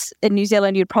 Whereas in New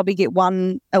Zealand, you'd probably get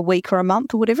one a week or a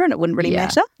month or whatever, and it wouldn't really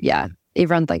matter. Yeah.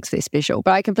 Everyone thinks they're special.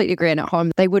 But I completely agree. And at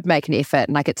home, they would make an effort.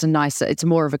 And like, it's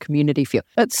more of a community feel.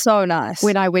 It's so nice.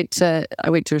 When I went to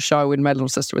a show when my little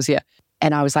sister was here,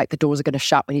 and I was like, the doors are going to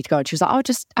shut, we need to go. And she was like, oh,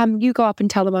 just you go up and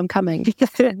tell them I'm coming.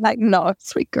 Like, no,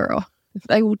 sweet girl.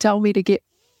 They will tell me to get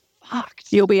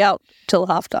fucked. You'll be out till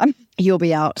halftime. You'll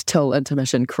be out till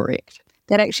intermission, correct.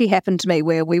 That actually happened to me,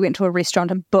 where we went to a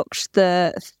restaurant and booked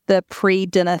the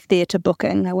pre-dinner theatre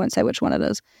booking. I won't say which one it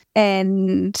is.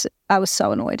 And I was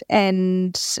so annoyed.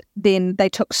 And then they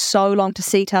took so long to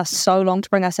seat us, so long to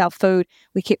bring us our food.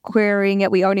 We kept querying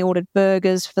it. We only ordered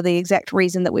burgers for the exact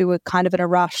reason that we were kind of in a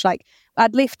rush. Like,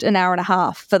 I'd left an hour and a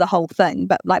half for the whole thing,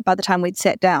 but like by the time we'd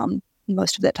sat down,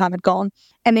 most of that time had gone.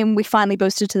 And then we finally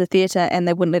boosted to the theatre, and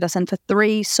they wouldn't let us in for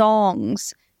 3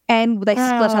 songs. And they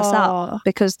split us up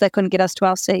because they couldn't get us to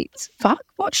our seats. Fuck,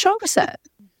 what show was it?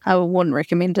 I wouldn't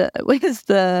recommend it. It was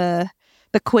the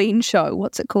Queen show.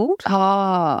 What's it called?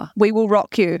 We Will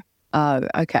Rock You. Oh,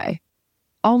 okay.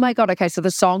 Oh my God, okay, so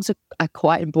the songs are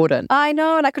quite important. I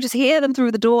know, and I could just hear them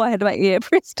through the door. I had to make the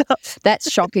pressed up. That's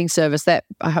shocking service. That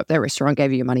I hope that restaurant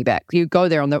gave you your money back. You go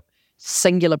there on the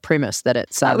singular premise that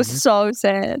it's I was so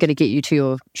sad. Going to get you to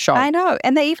your show. I know,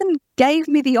 and they even gave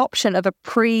me the option of a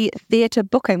pre-theatre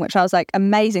booking, which I was like,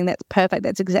 amazing, that's perfect,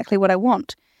 that's exactly what I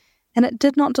want. And it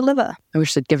did not deliver. I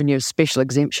wish they'd given you a special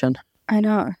exemption. I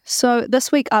know. So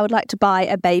this week I would like to buy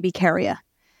a baby carrier.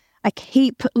 I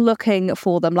keep looking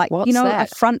for them, like, What's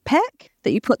that? A front pack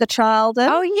that you put the child in.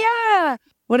 Oh yeah.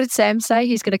 What did Sam say?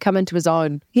 He's going to come into his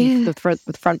own with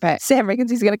the front pack. Sam reckons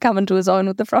he's going to come into his own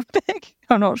with the front pack.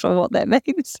 I'm not sure what that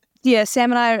means. Yeah,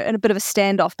 Sam and I are in a bit of a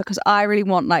standoff because I really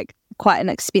want like quite an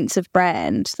expensive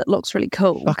brand that looks really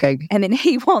cool. Okay. And then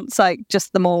he wants like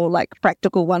just the more like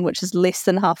practical one, which is less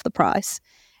than half the price.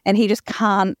 And he just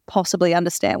can't possibly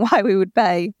understand why we would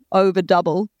pay over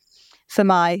double for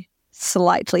my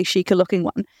slightly chicer looking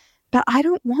one. But I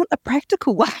don't want a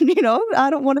practical one, I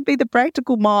don't want to be the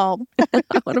practical mom. I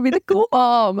want to be the cool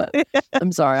mom.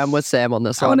 I'm sorry, I'm with Sam on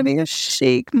this one. I one. want to be a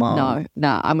chic mom.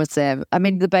 No, I'm with Sam. I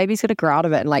mean, the baby's going to grow out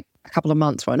of it in like a couple of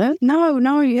months, won't it?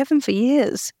 No, you have him for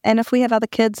years. And if we have other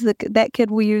kids, that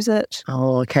kid will use it.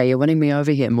 Oh, okay, you're winning me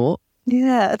over here, Mort.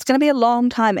 Yeah, it's going to be a long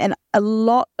time and a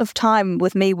lot of time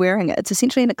with me wearing it. It's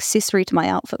essentially an accessory to my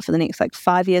outfit for the next like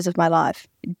 5 years of my life.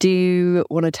 Do you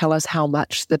want to tell us how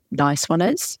much the nice one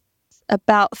is?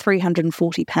 About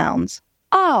 £340.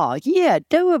 Oh, yeah,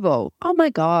 doable. Oh my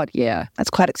God, yeah. That's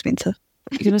quite expensive.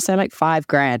 You're going to say like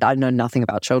 $5,000. I know nothing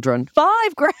about children.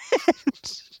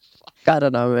 $5,000? I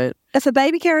don't know, mate. If a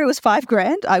baby carrier was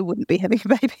 $5,000, I wouldn't be having a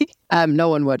baby. No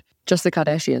one would. Just the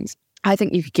Kardashians. I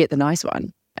think you could get the nice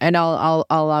one. And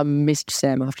I'll message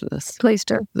Sam after this. Please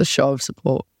do. The show of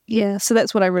support. Yeah, so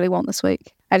that's what I really want this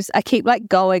week. I keep like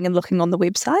going and looking on the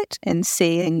website and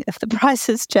seeing if the price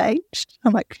has changed.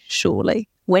 I'm like, surely.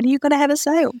 When are you going to have a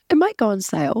sale? It might go on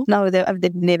sale. No,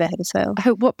 they've never had a sale.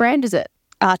 What brand is it?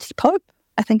 Artie Pope,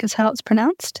 I think is how it's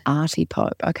pronounced. Artie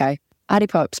Pope, okay. Artie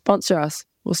Pope, sponsor us.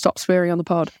 We'll stop swearing on the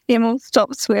pod. Yeah, we'll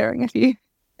stop swearing if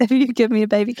you give me a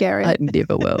baby carrier. I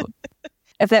never will.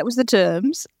 If that was the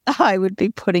terms, I would be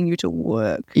putting you to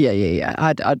work. Yeah.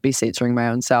 I'd be censoring my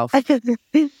own self.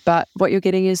 But what you're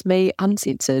getting is me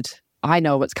uncensored. I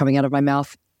know what's coming out of my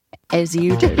mouth, as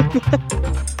you do.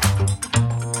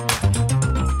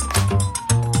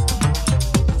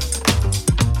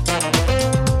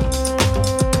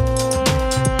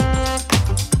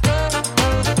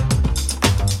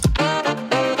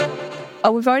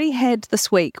 Oh, we've already had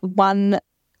this week one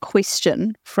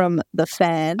question from the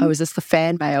fan. Oh, is this the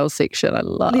fan mail section? I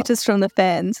love letters from the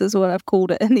fans is what I've called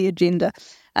it in the agenda,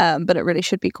 but it really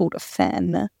should be called a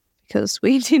fan because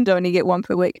we tend to only get one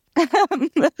per week.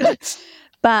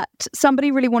 But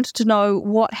somebody really wanted to know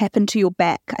what happened to your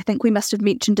back. I think we must have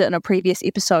mentioned it in a previous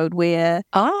episode where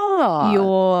you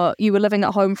were living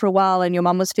at home for a while and your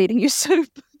mum was feeding you soup.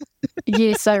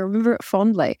 Yes, I remember it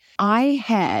fondly. I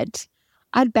had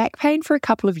back pain for a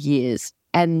couple of years,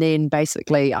 and then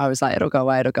basically I was like, it'll go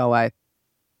away.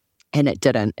 And it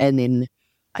didn't. And then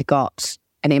I got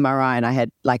an MRI and I had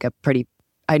like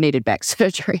I needed back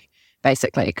surgery,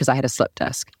 basically, because I had a slip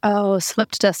disc. Oh,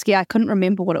 slipped disc. Yeah, I couldn't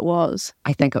remember what it was.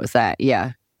 I think it was that,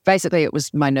 yeah. Basically,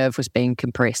 my nerve was being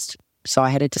compressed. So I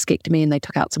had a discectomy and they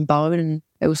took out some bone and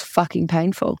it was fucking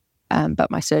painful.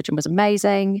 But my surgeon was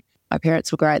amazing. My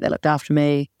parents were great. They looked after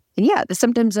me. And yeah, the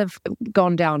symptoms have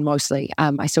gone down mostly.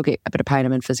 I still get a bit of pain.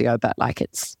 I'm in physio, but like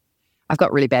I've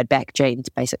got really bad back genes,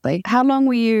 basically. How long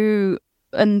were you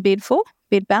in bed for?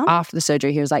 Bed bound? After the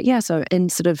surgery, he was like, yeah, so in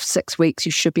sort of 6 weeks,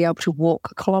 you should be able to walk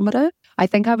a kilometre. I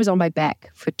think I was on my back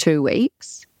for 2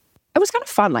 weeks. It was kind of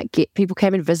fun. Like people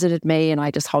came and visited me and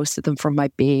I just hosted them from my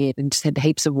bed and just had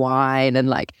heaps of wine and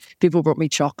like people brought me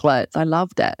chocolates. I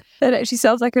loved it. That actually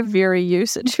sounds like a very you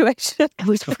situation. It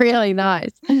was really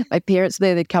nice. My parents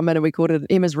there, they'd come in and we called it an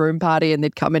Emma's room party and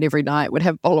they'd come in every night, we'd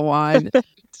have a bowl of wine.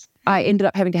 I ended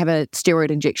up having to have a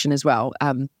steroid injection as well,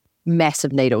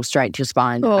 massive needle straight into your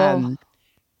spine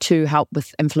to help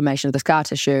with inflammation of the scar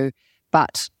tissue.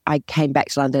 But I came back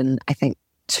to London, I think,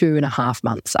 2.5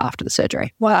 months after the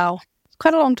surgery. Wow. It's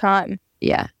quite a long time.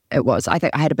 Yeah, it was. I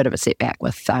think I had a bit of a setback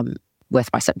with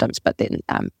my symptoms, but then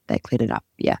they cleared it up.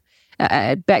 Yeah.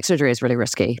 Back surgery is really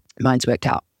risky. Mine's worked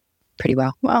out pretty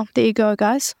well. Well, there you go,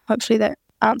 guys. Hopefully that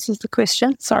answers the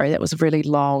question. Sorry, that was a really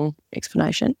long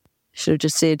explanation. Should have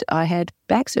just said I had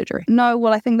back surgery. No,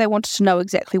 well, I think they wanted to know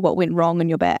exactly what went wrong in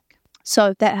your back.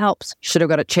 So that helps. Should have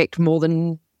got it checked more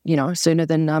than, sooner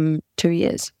than 2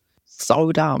 years.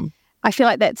 So dumb. I feel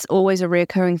like that's always a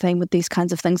reoccurring theme with these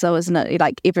kinds of things, though, isn't it?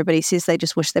 Like everybody says they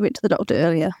just wish they went to the doctor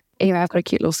earlier. Anyway, I've got a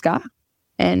cute little scar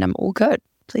and I'm all good.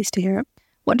 Pleased to hear it.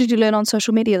 What did you learn on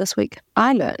social media this week?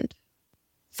 I learned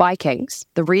Vikings.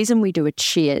 The reason we do a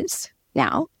cheers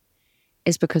now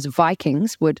is because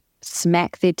Vikings would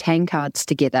smack their tankards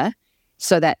together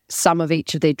so that some of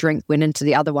each of their drink went into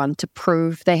the other one to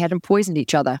prove they hadn't poisoned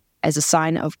each other as a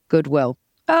sign of goodwill.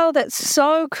 Oh, that's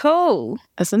so cool.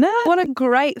 Isn't it? What a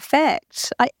great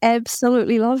fact. I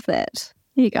absolutely love that.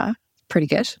 There you go. Pretty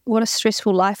good. What a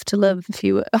stressful life to live if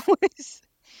you were always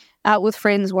out with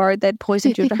friends worried they'd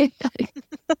poisoned your drink.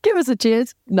 Give us a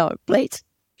cheers. No, please.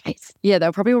 Yeah, they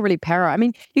were probably all really para. I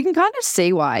mean, you can kind of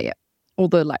see why all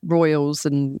the like royals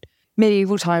and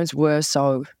medieval times were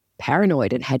so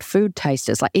paranoid and had food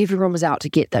tasters. Like everyone was out to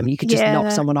get them. You could just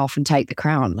knock someone off and take the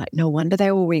crown. Like no wonder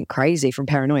they all went crazy from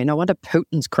paranoia. No wonder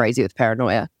Putin's crazy with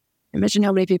paranoia. Imagine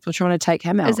how many people are trying to take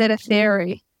him out. Is that a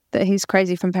theory that he's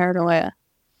crazy from paranoia?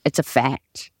 It's a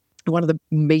fact. One of the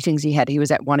meetings he had, he was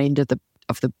at one end of the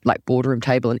like boardroom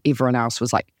table and everyone else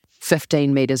was like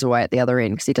 15 meters away at the other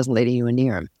end because he doesn't let anyone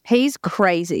near him. He's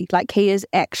crazy. Like he is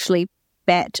actually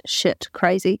batshit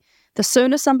crazy. The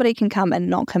sooner somebody can come and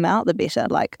knock him out, the better.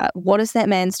 Like, what is that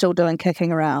man still doing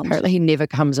kicking around? Apparently he never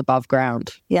comes above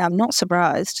ground. Yeah, I'm not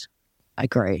surprised. I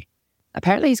agree.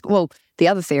 Apparently the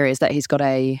other theory is that he's got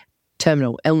a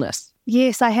terminal illness.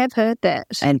 Yes, I have heard that.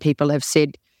 And people have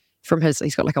said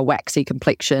he's got like a waxy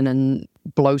complexion and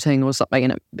bloating or something,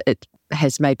 and it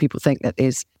has made people think that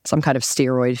there's some kind of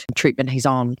steroid treatment he's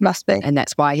on. Must be. And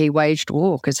that's why he waged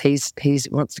war, because he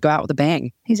wants to go out with a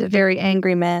bang. He's a very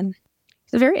angry man.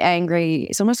 He's very angry.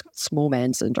 He's almost got small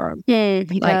man syndrome. Yeah,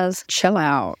 he does. Chill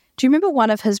out. Do you remember one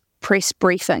of his press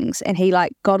briefings and he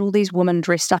like got all these women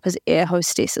dressed up as air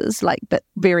hostesses, like but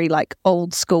very like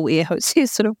old school air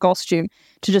hostess sort of costume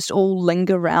to just all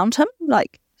linger around him?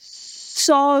 Like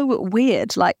so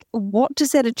weird. Like what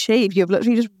does that achieve? You've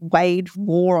literally just waged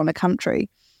war on a country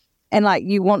and like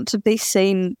you want to be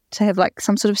seen to have like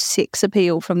some sort of sex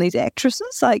appeal from these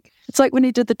actresses. Like it's like when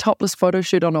he did the topless photo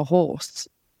shoot on a horse.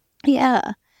 Yeah.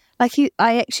 Like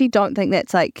I actually don't think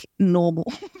that's like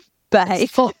normal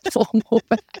behaviour. Formal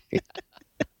behaviour.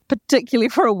 Particularly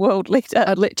for a world leader.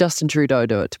 I'd let Justin Trudeau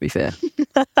do it, to be fair.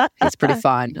 He's pretty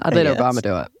fine. I'd let Obama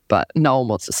do it. But no one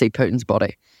wants to see Putin's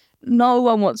body. No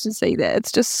one wants to see that.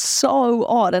 It's just so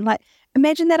odd. And like,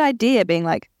 imagine that idea being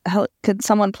like, could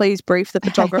someone please brief the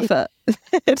photographer?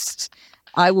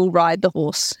 I will ride the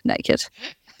horse naked.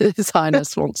 His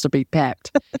Highness wants to be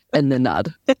packed in the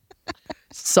nud.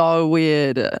 So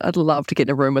weird. I'd love to get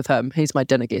in a room with him. He's my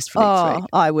dinner guest for next week.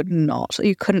 I would not.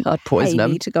 You couldn't. I'd poison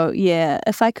him. To go. Yeah,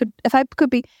 if I could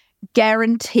be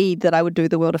guaranteed that I would do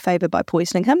the world a favour by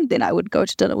poisoning him, then I would go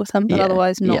to dinner with him. But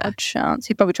otherwise, not a chance.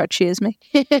 He'd probably try to cheers me.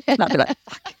 And I'd be like,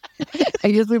 fuck.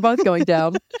 I guess we're both going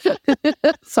down.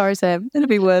 Sorry, Sam. It'd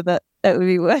be worth it. It would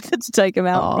be worth it to take him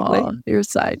out. Oh, you're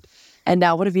insane. And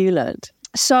now what have you learned?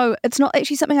 So it's not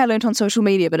actually something I learned on social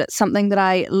media, but it's something that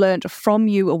I learned from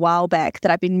you a while back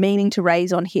that I've been meaning to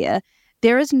raise on here.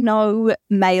 There is no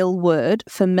male word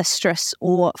for mistress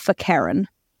or for Karen.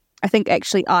 I think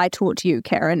actually I taught you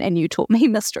Karen and you taught me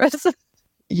mistress.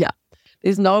 Yeah.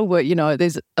 There's no word,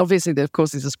 there's obviously, of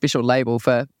course, there's a special label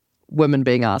for women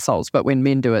being assholes, but when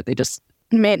men do it, they're just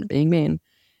men being men.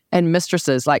 And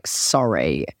mistresses, like,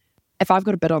 sorry. If I've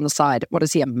got a bit on the side, what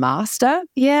is he, a master?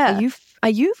 Yeah. Are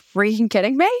you freaking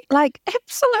kidding me? Like,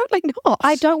 absolutely not.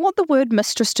 I don't want the word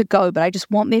mistress to go, but I just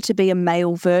want there to be a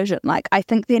male version. Like, I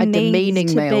think there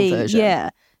needs to be version.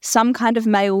 Some kind of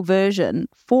male version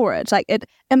for it. Like, it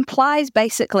implies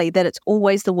basically that it's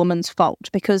always the woman's fault,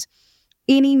 because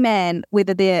any man,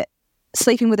 whether they're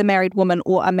sleeping with a married woman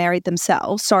or are married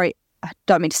themselves, sorry, I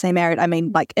don't mean to say married, I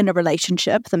mean like in a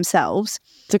relationship themselves.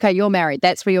 It's okay, you're married.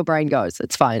 That's where your brain goes.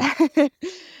 It's fine.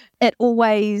 It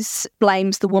always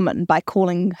blames the woman by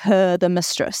calling her the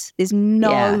mistress. There's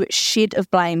no shed of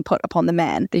blame put upon the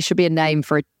man. There should be a name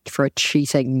for a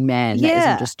cheating man that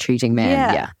isn't just cheating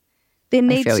man. Yeah. There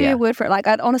needs to be a word for it. Like,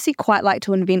 I'd honestly quite like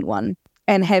to invent one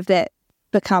and have that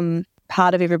become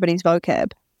part of everybody's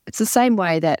vocab. It's the same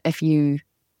way that if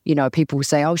people will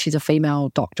say, oh, she's a female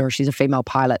doctor, or she's a female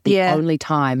pilot. The only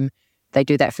time they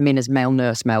do that for men is male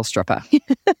nurse, male stripper.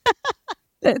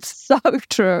 That's so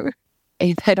true.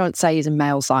 And they don't say he's a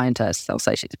male scientist. They'll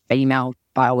say she's a female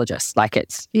biologist. Like,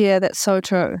 it's... Yeah, that's so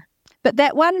true. But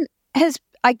that one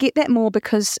I get that more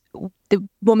because the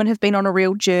women have been on a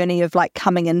real journey of like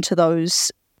coming into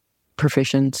those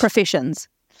professions.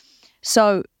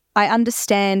 So I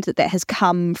understand that has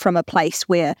come from a place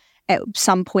where at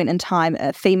some point in time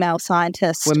a female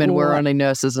scientist... Women were only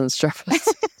nurses and strippers.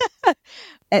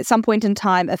 At some point in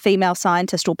time, a female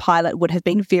scientist or pilot would have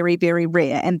been very, very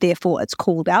rare, and therefore it's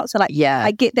called out. So,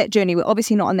 I get that journey. We're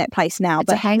obviously not in that place now.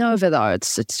 It's a hangover, though.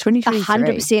 It's 2023.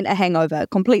 100% a hangover.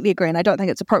 Completely agree, and I don't think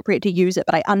it's appropriate to use it,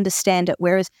 but I understand it.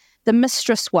 Whereas the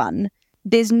mistress one,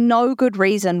 there's no good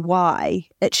reason why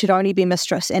it should only be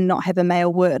mistress and not have a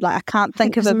male word. Like, I can't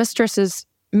think of a mistress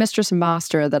and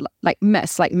master.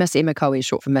 Miss Emma Coe is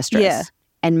short for mistress. Yeah.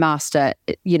 And master,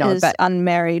 is but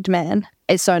unmarried man.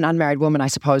 So an unmarried woman, I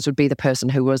suppose, would be the person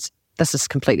who was, this is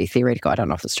completely theoretical, I don't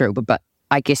know if it's true, but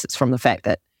I guess it's from the fact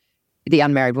that the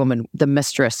unmarried woman, the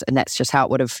mistress, and that's just how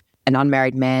it would have, an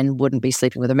unmarried man wouldn't be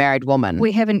sleeping with a married woman.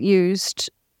 We haven't used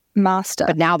master.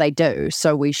 But now they do,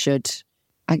 so we should,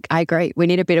 I agree, we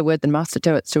need a better word than master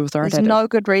too, it's too authoritative. There's no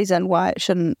good reason why it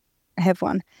shouldn't have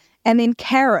one. And then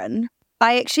Karen,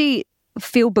 I actually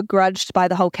feel begrudged by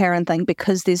the whole Karen thing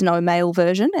because there's no male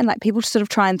version, and like people sort of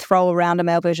try and throw around a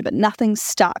male version, but nothing's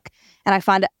stuck. And I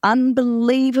find it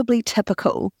unbelievably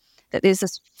typical that there's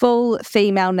this full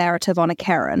female narrative on a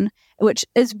Karen, which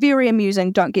is very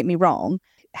amusing, don't get me wrong.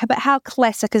 But how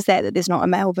classic is that there's not a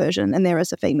male version and there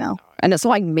is a female? And it's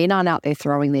like men aren't out there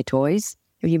throwing their toys.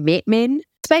 Have you met men?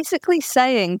 It's basically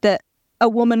saying that a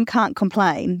woman can't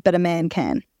complain, but a man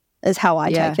can, is how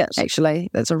I take it. Actually,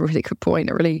 that's a really good point,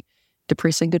 a really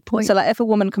depressing good point. So like if a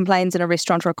woman complains in a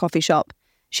restaurant or a coffee shop,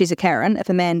 she's a Karen. If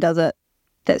a man does it,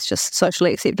 that's just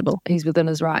socially acceptable. He's within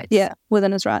his rights. Yeah,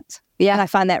 within his rights. Yeah. And I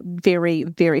find that very,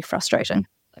 very frustrating.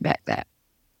 I back that.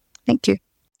 Thank you.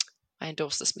 I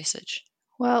endorse this message.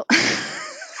 Well,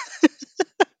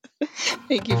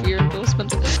 thank you for your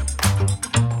endorsement.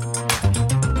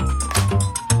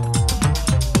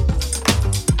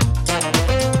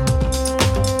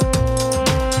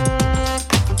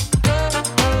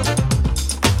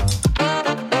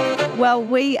 Well,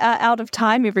 we are out of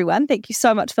time, everyone. Thank you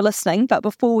so much for listening. But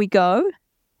before we go,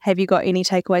 have you got any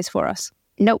takeaways for us?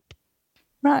 Nope.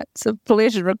 Right. It's a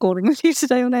pleasure recording with you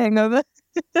today on Hangover.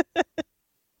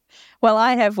 Well,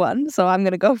 I have one, so I'm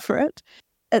going to go for it.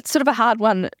 It's sort of a hard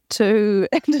one to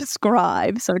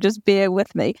describe, so just bear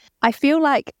with me. I feel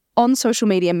like on social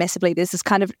media massively, there's this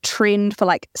kind of trend for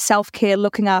like self-care,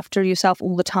 looking after yourself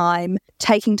all the time,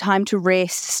 taking time to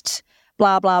rest,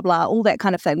 blah, blah, blah, all that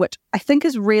kind of thing, which I think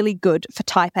is really good for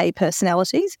type A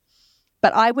personalities.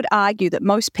 But I would argue that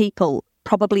most people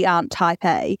probably aren't type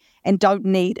A and don't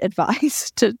need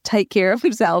advice to take care of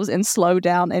themselves and slow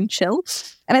down and chill.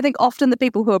 And I think often the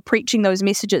people who are preaching those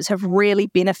messages have really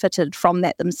benefited from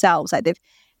that themselves. Like they've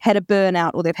had a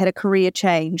burnout or they've had a career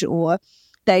change or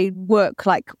they work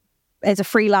like as a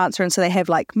freelancer and so they have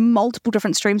like multiple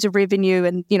different streams of revenue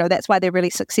and, you know, that's why they're really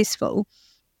successful.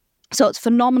 So it's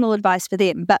phenomenal advice for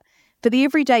them. But for the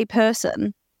everyday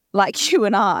person like you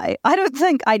and I don't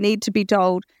think I need to be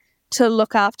told to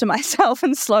look after myself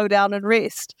and slow down and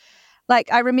rest. Like,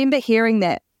 I remember hearing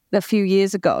that a few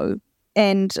years ago,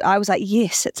 and I was like,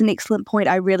 yes, it's an excellent point.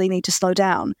 I really need to slow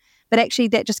down. But actually,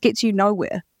 that just gets you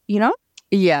nowhere, you know?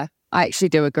 Yeah, I actually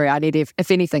do agree. I need,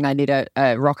 if anything, I need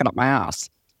a rocket up my ass.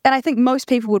 And I think most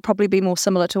people would probably be more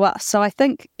similar to us. So I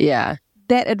think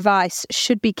that advice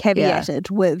should be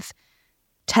caveated with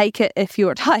take it if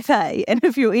you're a type A, and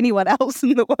if you're anyone else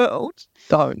in the world,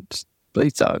 don't.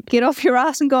 Please don't. Get off your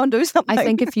ass and go and do something. I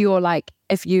think you're right.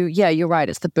 It's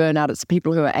the burnout. It's the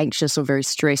people who are anxious or very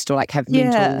stressed or like have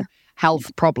mental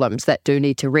health problems that do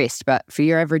need to rest. But for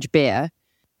your average bear,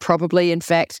 probably, in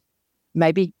fact,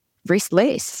 maybe rest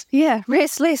less. Yeah,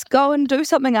 rest less. Go and do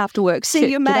something after work.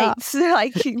 See your mates.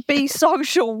 Like, be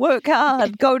social. Work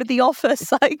hard. Go to the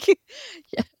office. Like,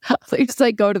 Please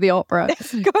say go to the opera.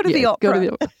 Go to the opera. Go to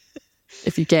the opera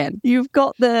if you can. You've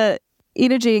got the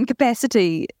energy and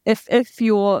capacity if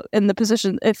you're in a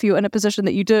position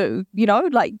that you do,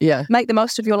 make the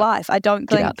most of your life. I don't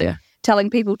think telling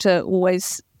people to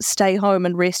always stay home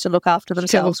and rest and look after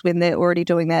themselves when they're already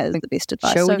doing that is the best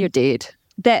advice. Chill when you're dead.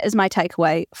 That is my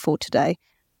takeaway for today.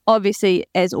 Obviously,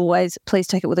 as always, please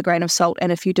take it with a grain of salt,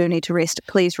 and if you do need to rest,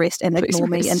 please rest and ignore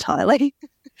me entirely.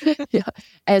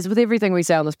 As with everything we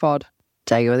say on this pod,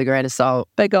 take it with a grain of salt.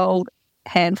 Big old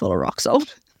handful of rock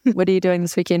salt. What are you doing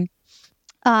this weekend?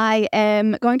 I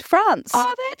am going to France.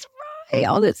 Oh, that's right.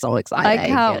 Oh, that's so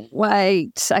exciting.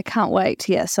 I can't wait.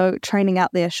 Yeah, so training out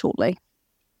there shortly.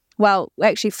 Well,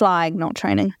 actually flying, not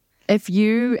training. If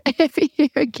you're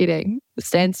getting the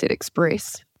Stansted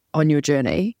Express on your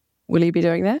journey, will you be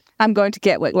doing that? I'm going to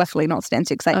Gatwick, luckily not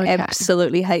Stansted, because I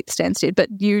absolutely hate Stansted.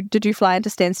 But did you fly into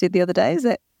Stansted the other day? Is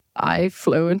it? I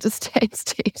flew into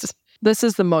Stansted. This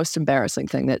is the most embarrassing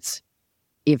thing that's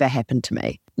ever happened to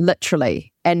me,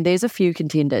 literally. And there's a few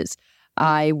contenders.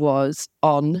 I was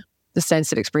on the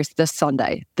Stansted Express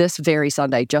this very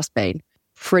Sunday, just been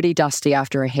pretty dusty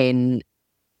after a hen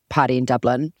party in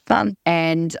Dublin. Fun.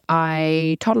 And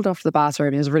I toddled off to the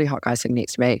bathroom. There's a really hot guy sitting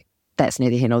next to me. That's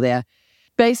neither here nor there.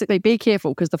 Basically, be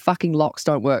careful because the fucking locks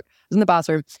don't work. I was in the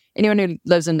bathroom. Anyone who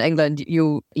lives in England,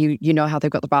 you know how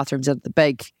they've got the bathrooms at the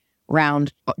big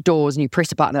round doors, and you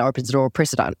press a button, it opens the door,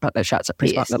 press a button, it shuts, it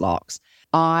press a button, it locks.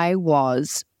 I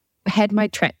had my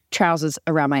trousers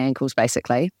around my ankles,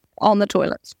 basically. On the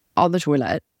toilet.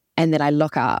 And then I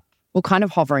look up, well, kind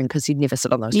of hovering because you'd never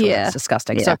sit on those toilets. Yeah. It's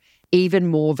disgusting. Yeah. So even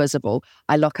more visible,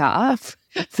 I look up,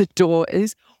 the door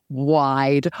is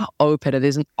wide open, and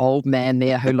there's an old man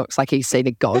there who looks like he's seen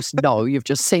a ghost. No, you've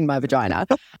just seen my vagina.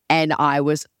 And I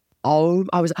was, oh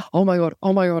my God.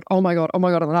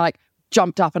 And I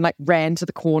jumped up and ran to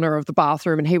the corner of the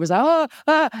bathroom, and he was like,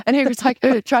 and he was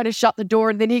trying to shut the door,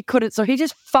 and then he couldn't, so he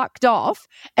just fucked off,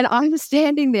 and I'm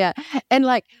standing there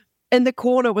and in the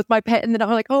corner with my pet, and then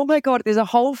I'm like, oh my God, there's a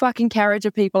whole fucking carriage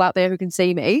of people out there who can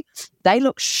see me. They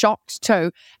look shocked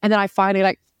too, and then I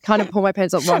finally kind of pull my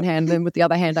pants up with one hand, and then with the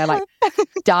other hand I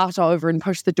dart over and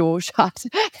push the door shut,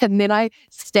 and then I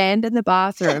stand in the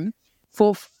bathroom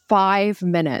for 5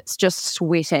 minutes just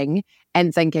sweating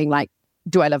and thinking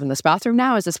do I live in this bathroom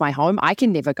now? Is this my home? I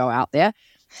can never go out there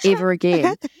ever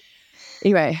again.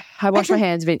 Anyway, I wash my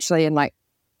hands eventually and I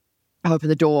open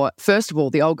the door. First of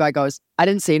all, the old guy goes, I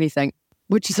didn't see anything,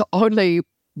 which is only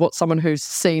what someone who's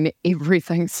seen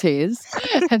everything says.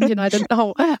 And then I didn't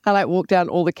know. I walked down,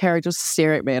 all the carriages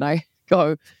stare at me, and I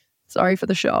go, sorry for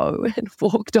the show, and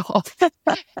walked off.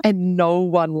 And no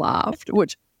one laughed,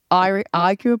 which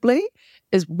arguably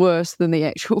is worse than the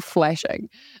actual flashing.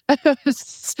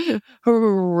 It's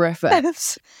horrific.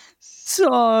 That's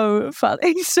so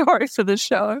funny. Sorry for the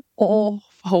show.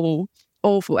 Awful.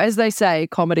 As they say,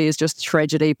 comedy is just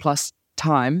tragedy plus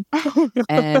time.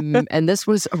 And this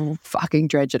was a fucking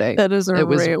tragedy. It is a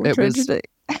real tragedy.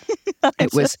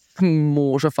 It was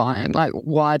mortifying.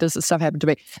 Why does this stuff happen to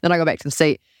me? Then I go back to the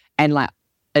seat, and I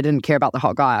didn't care about the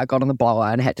hot guy. I got on the blower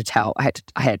and I had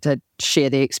to share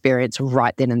the experience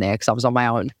right then and there because I was on my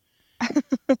own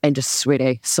and just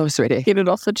sweaty, so sweaty. Get it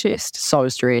off the chest. So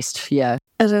stressed, yeah.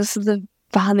 It is the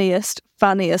funniest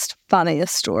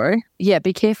story. Yeah,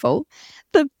 be careful.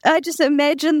 I just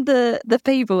imagine the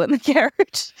people in the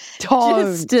carriage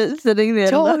just sitting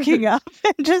there looking up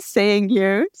and just seeing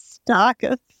you.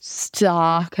 Starkers.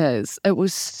 It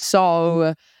was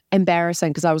so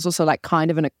embarrassing because I was also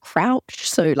kind of in a crouch,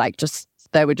 so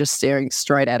they were just staring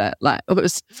straight at it. It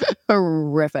was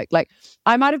horrific.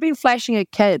 I might have been flashing a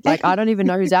kid. I don't even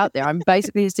know who's out there. I'm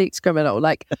basically a sex criminal.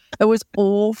 It was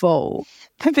awful.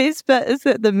 The best bit is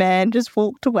that the man just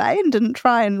walked away and didn't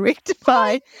try and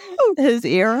rectify his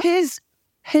error. His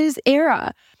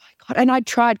error. Oh my God. And I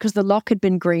tried because the lock had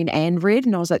been green and red,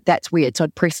 and I was like, that's weird. So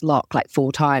I'd press lock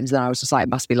 4 times, and I was just like, it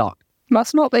must be locked.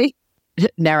 Must not be.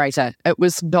 Narrator, it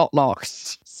was not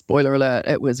locked. Spoiler alert,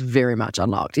 it was very much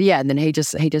unlocked. Yeah, and then he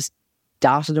just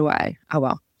darted away. Oh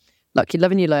well. Look, you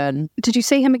live and you learn. Did you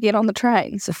see him again on the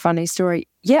train? It's a funny story.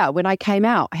 Yeah, when I came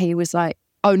out, he was like,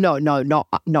 oh, no,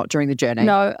 not during the journey.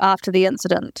 No, after the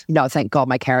incident. No, thank God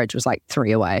my carriage was like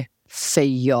 3 away.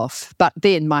 See off. But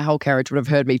then my whole carriage would have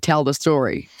heard me tell the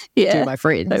story to my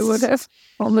friends. They would have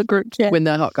on the group chat. When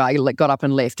the hot guy got up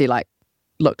and left, he like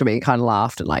looked at me and kind of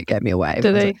laughed and like gave me a wave.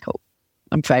 Did he? Like, cool.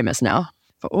 I'm famous now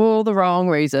for all the wrong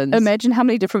reasons. Imagine how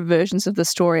many different versions of the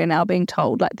story are now being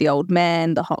told, like the old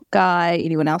man, the hot guy,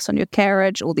 anyone else on your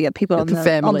carriage, all the people on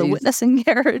the witnessing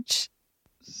carriage.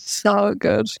 So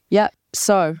good. Yeah.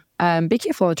 So be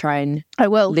careful on the train. I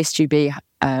will. Lest you be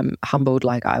humbled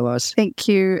like I was. Thank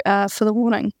you for the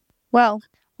warning. Well,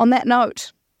 on that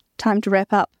note, time to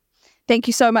wrap up. Thank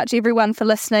you so much, everyone, for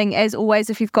listening. As always,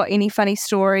 if you've got any funny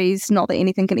stories, not that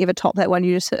anything can ever top that one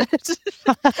you just heard,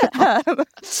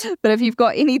 but if you've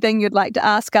got anything you'd like to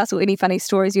ask us or any funny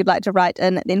stories you'd like to write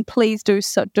in, then please do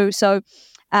so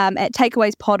at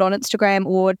TakeawaysPod on Instagram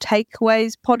or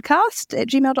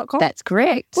takeawayspodcast@gmail.com. That's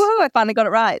correct. Woohoo, I finally got it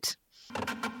right.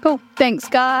 Cool. Thanks,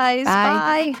 guys.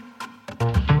 Bye. Bye.